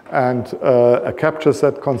 and a capture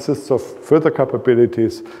set consists of further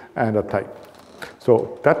capabilities and a type.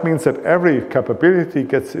 So that means that every capability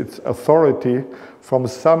gets its authority from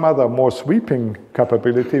some other more sweeping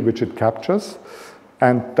capability which it captures.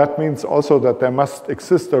 And that means also that there must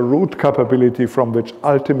exist a root capability from which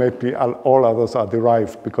ultimately all others are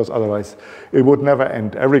derived, because otherwise it would never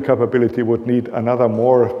end. Every capability would need another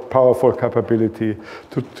more powerful capability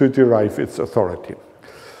to derive its authority.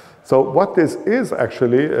 So what this is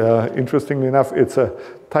actually, interestingly enough, it's a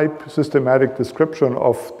type systematic description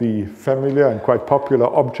of the familiar and quite popular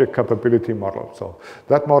object capability model. So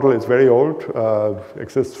that model is very old,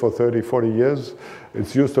 exists for 30, 40 years.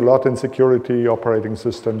 It's used a lot in security, operating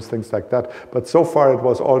systems, things like that. But so far it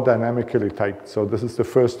was all dynamically typed. So this is the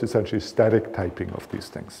first essentially static typing of these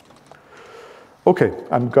things. Okay,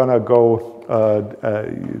 I'm gonna go,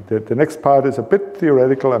 the next part is a bit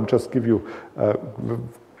theoretical. I'm just give you a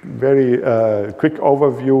very quick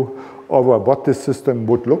overview over what this system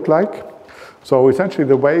would look like. So essentially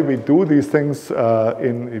the way we do these things, we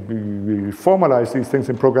formalize these things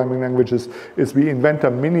in programming languages, is we invent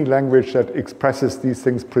a mini language that expresses these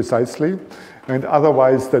things precisely, and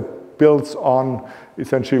otherwise that builds on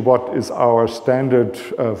essentially what is our standard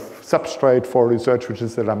substrate for research, which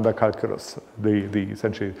is the lambda calculus,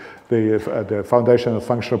 essentially the foundation of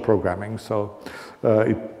functional programming. So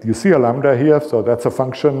you see a lambda here, so that's a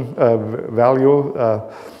function value,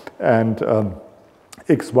 and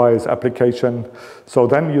X, Y is application. So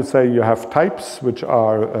then you say you have types, which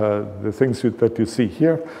are the things that you see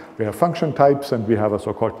here. We have function types, and we have a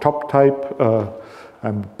so-called top type,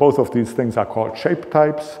 and both of these things are called shape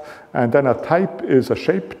types. And then a type is a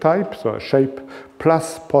shape type, so a shape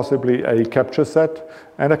plus possibly a capture set.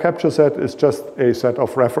 And a capture set is just a set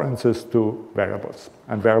of references to variables,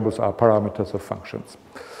 and variables are parameters of functions.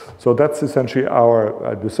 So that's essentially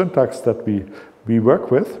the syntax that we work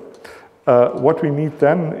with. What we need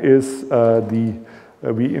then is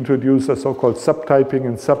we introduce a so-called subtyping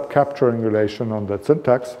and subcapturing relation on that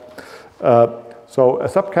syntax. So a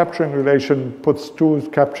subcapturing relation puts two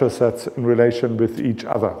capture sets in relation with each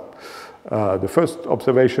other. The first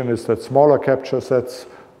observation is that smaller capture sets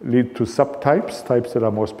lead to subtypes, types that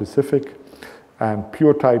are more specific, and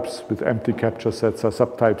pure types with empty capture sets are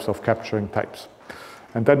subtypes of capturing types.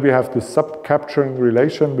 And then we have the sub-capturing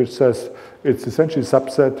relation, which says it's essentially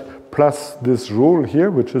subset plus this rule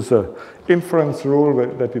here, which is an inference rule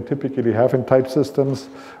that you typically have in type systems,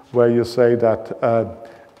 where you say that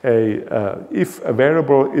if a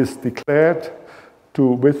variable is declared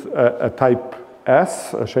with a type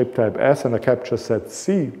S, a shape type S, and a capture set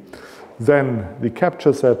C, then the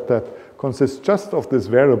capture set that consists just of this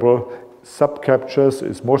variable subcaptures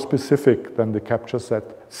is more specific than the capture set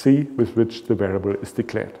C with which the variable is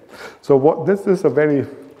declared. So this is a very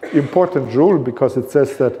important rule because it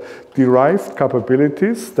says that derived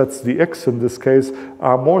capabilities, that's the X in this case,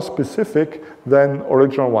 are more specific than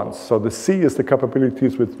original ones. So the C is the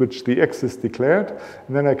capabilities with which the X is declared.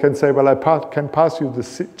 And then I can say, well, I can pass you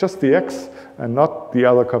just the X and not the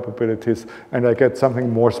other capabilities, and I get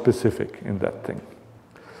something more specific in that thing.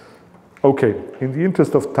 Okay, in the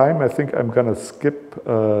interest of time, I think I'm going to skip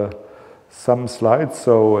some slides,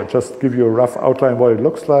 so just give you a rough outline what it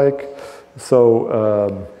looks like.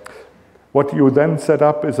 So what you then set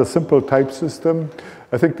up is a simple type system.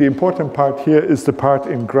 I think the important part here is the part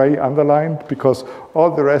in gray underlined, because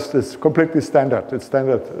all the rest is completely standard. It's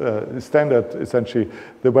standard essentially,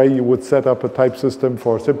 the way you would set up a type system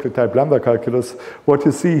for simply type lambda calculus. What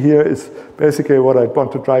you see here is basically what I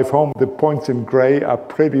want to drive home. The points in gray are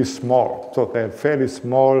pretty small. So they're fairly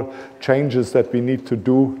small changes that we need to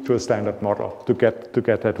do to a standard model to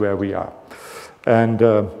get at where we are. And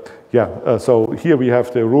so here we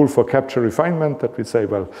have the rule for capture refinement that we say,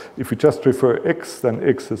 well, if we just refer X, then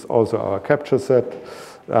X is also our capture set.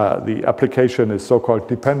 The application is so-called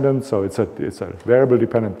dependent, so it's a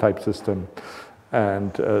variable-dependent type system.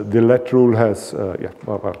 And the let rule has,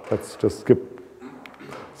 well, let's just skip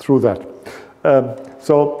through that.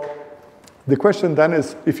 So the question then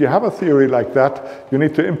is, if you have a theory like that, you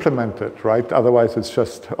need to implement it, right? Otherwise, it's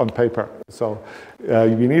just on paper. So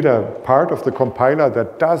you need a part of the compiler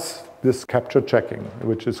that does this capture checking,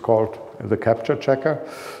 which is called the capture checker.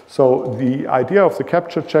 So the idea of the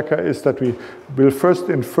capture checker is that we will first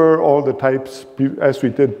infer all the types as we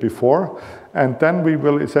did before, and then we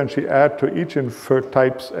will essentially add to each inferred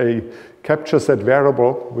types a capture set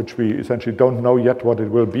variable, which we essentially don't know yet what it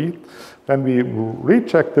will be. Then we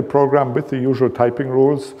recheck the program with the usual typing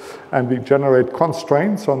rules, and we generate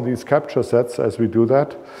constraints on these capture sets as we do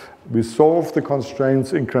that. We solve the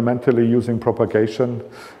constraints incrementally using propagation,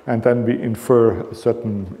 and then we infer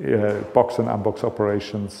certain box and unbox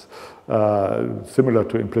operations similar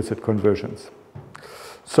to implicit conversions.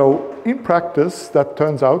 So in practice, that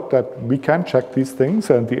turns out that we can check these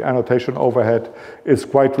things, and the annotation overhead is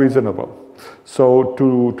quite reasonable. So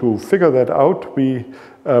to figure that out, we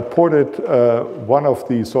ported one of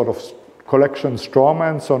the sort of collection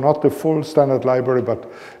strawman, so not the full standard library, but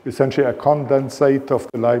essentially a condensate of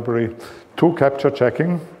the library to capture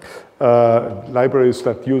checking. Libraries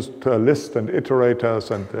that used list and iterators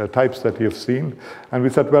and types that you've seen. And we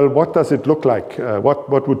said, well, what does it look like?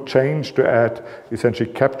 What would change to add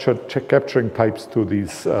essentially capturing types to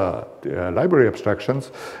these library abstractions?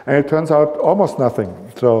 And it turns out almost nothing.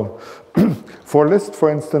 So for list, for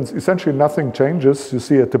instance, essentially nothing changes. You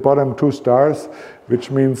see at the bottom 2 stars, which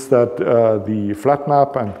means that the flat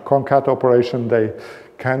map and concat operation, they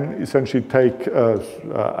can essentially take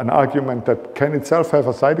an argument that can itself have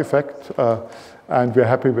a side effect, and we're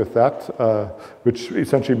happy with that, which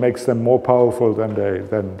essentially makes them more powerful than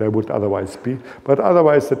they would otherwise be. But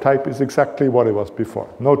otherwise, the type is exactly what it was before.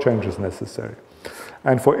 No changes necessary.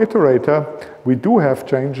 And for iterator, we do have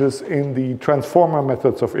changes in the transformer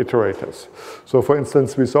methods of iterators. So for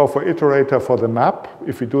instance, we saw for iterator for the map,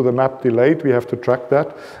 if we do the map delayed, we have to track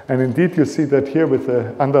that. And indeed, you see that here with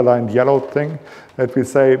the underlined yellow thing, that we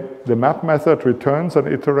say the map method returns an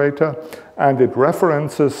iterator, and it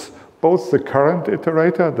references both the current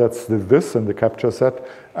iterator, that's the this and the capture set,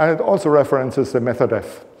 and it also references the method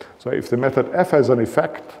f. So if the method f has an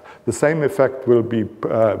effect, the same effect will be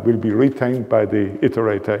retained by the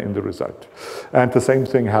iterator in the result. And the same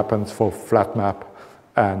thing happens for flat map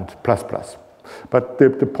and plus plus. But the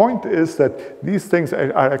point is that these things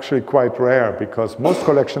are actually quite rare because most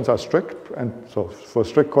collections are strict, and so for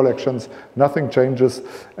strict collections, nothing changes,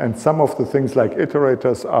 and some of the things like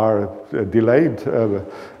iterators are delayed,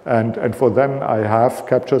 and for them I have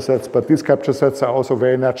capture sets, but these capture sets are also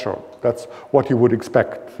very natural. That's what you would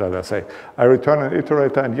expect, let us say. I return an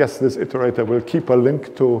iterator, and yes, this iterator will keep a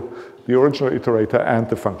link to the original iterator and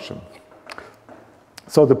the function.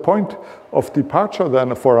 So the point of departure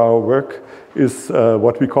then for our work is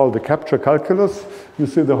what we call the capture calculus. You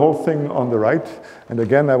see the whole thing on the right. And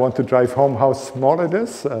again, I want to drive home how small it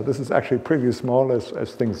is. This is actually pretty small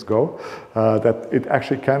as things go, that it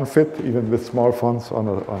actually can fit even with small fonts on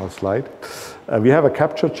a slide. We have a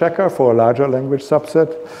capture checker for a larger language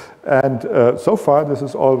subset. And so far, this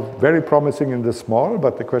is all very promising in the small,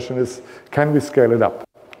 but the question is, can we scale it up?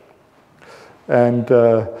 And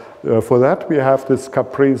for that, we have this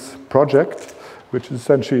Caprese project, which is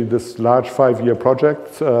essentially this large 5-year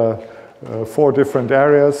project, 4 different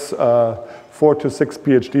areas, 4 to 6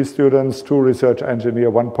 PhD students, 2 research engineer,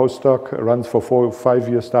 1 postdoc, runs for 4 or 5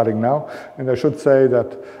 years starting now. And I should say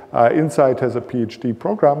that INSAIT has a PhD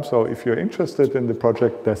program, so if you're interested in the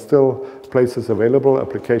project, there's still places available,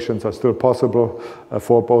 applications are still possible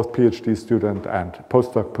for both PhD student and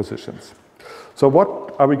postdoc positions. So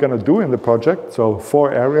what are we going to do in the project? So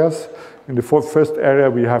 4 areas. In the first area,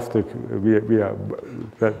 we have the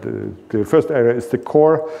first area is the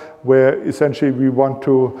core, where essentially we want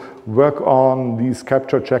to work on these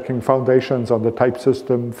capture checking foundations on the type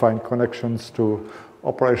system, find connections to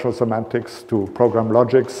operational semantics, to program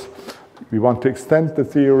logics. We want to extend the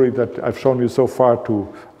theory that I've shown you so far to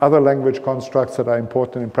other language constructs that are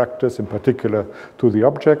important in practice, in particular to the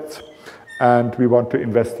objects. And we want to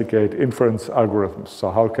investigate inference algorithms.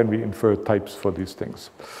 So how can we infer types for these things?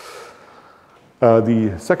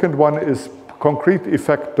 The second one is concrete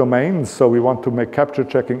effect domains. So we want to make capture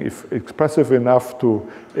checking expressive enough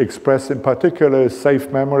to express, in particular, safe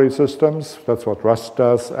memory systems. That's what Rust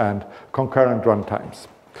does, and concurrent runtimes.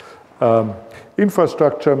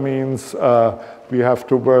 Infrastructure means we have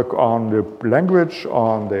to work on the language,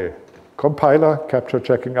 on the compiler, capture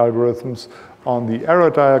checking algorithms, on the error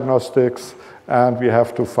diagnostics, and we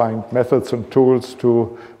have to find methods and tools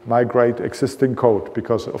to migrate existing code,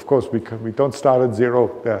 because of course we don't start at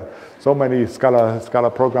zero. There are so many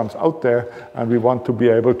Scala programs out there, and we want to be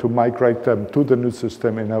able to migrate them to the new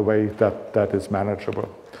system in a way that is manageable.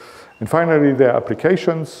 And finally, there are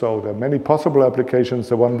applications. So there are many possible applications.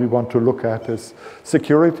 The one we want to look at is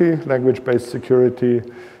security, language-based security,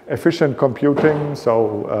 efficient computing,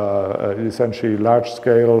 so essentially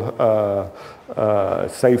large-scale,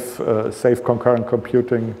 safe concurrent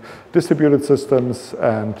computing, distributed systems,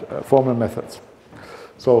 and formal methods.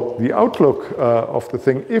 So the outlook of the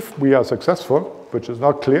thing, if we are successful, which is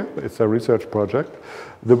not clear, it's a research project,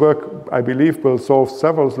 the work, I believe, will solve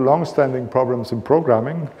several long-standing problems in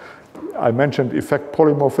programming. I mentioned effect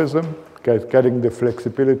polymorphism, getting the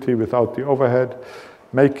flexibility without the overhead.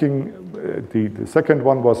 Making, the second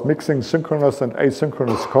one was mixing synchronous and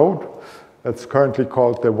asynchronous code. That's currently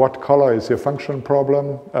called the what color is your function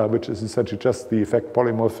problem, which is essentially just the effect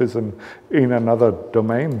polymorphism in another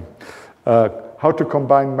domain. How to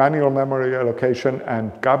combine manual memory allocation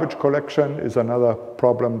and garbage collection is another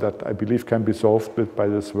problem that I believe can be solved by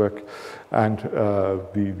this work. And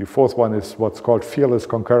the fourth one is what's called fearless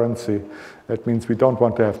concurrency. That means we don't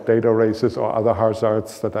want to have data races or other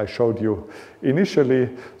hazards that I showed you initially.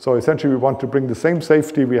 So essentially we want to bring the same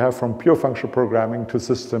safety we have from pure functional programming to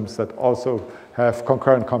systems that also have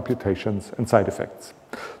concurrent computations and side effects.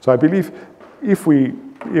 So I believe if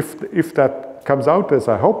that comes out, as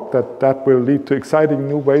I hope, that will lead to exciting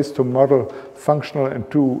new ways to model functional and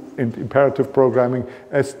imperative programming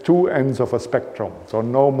as 2 ends of a spectrum. So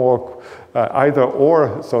no more either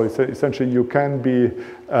or. So essentially you can be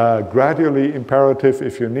gradually imperative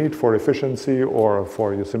if you need for efficiency or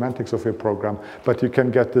for your semantics of your program, but you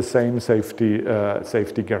can get the same safety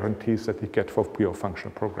guarantees that you get for pure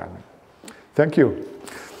functional programming. Thank you.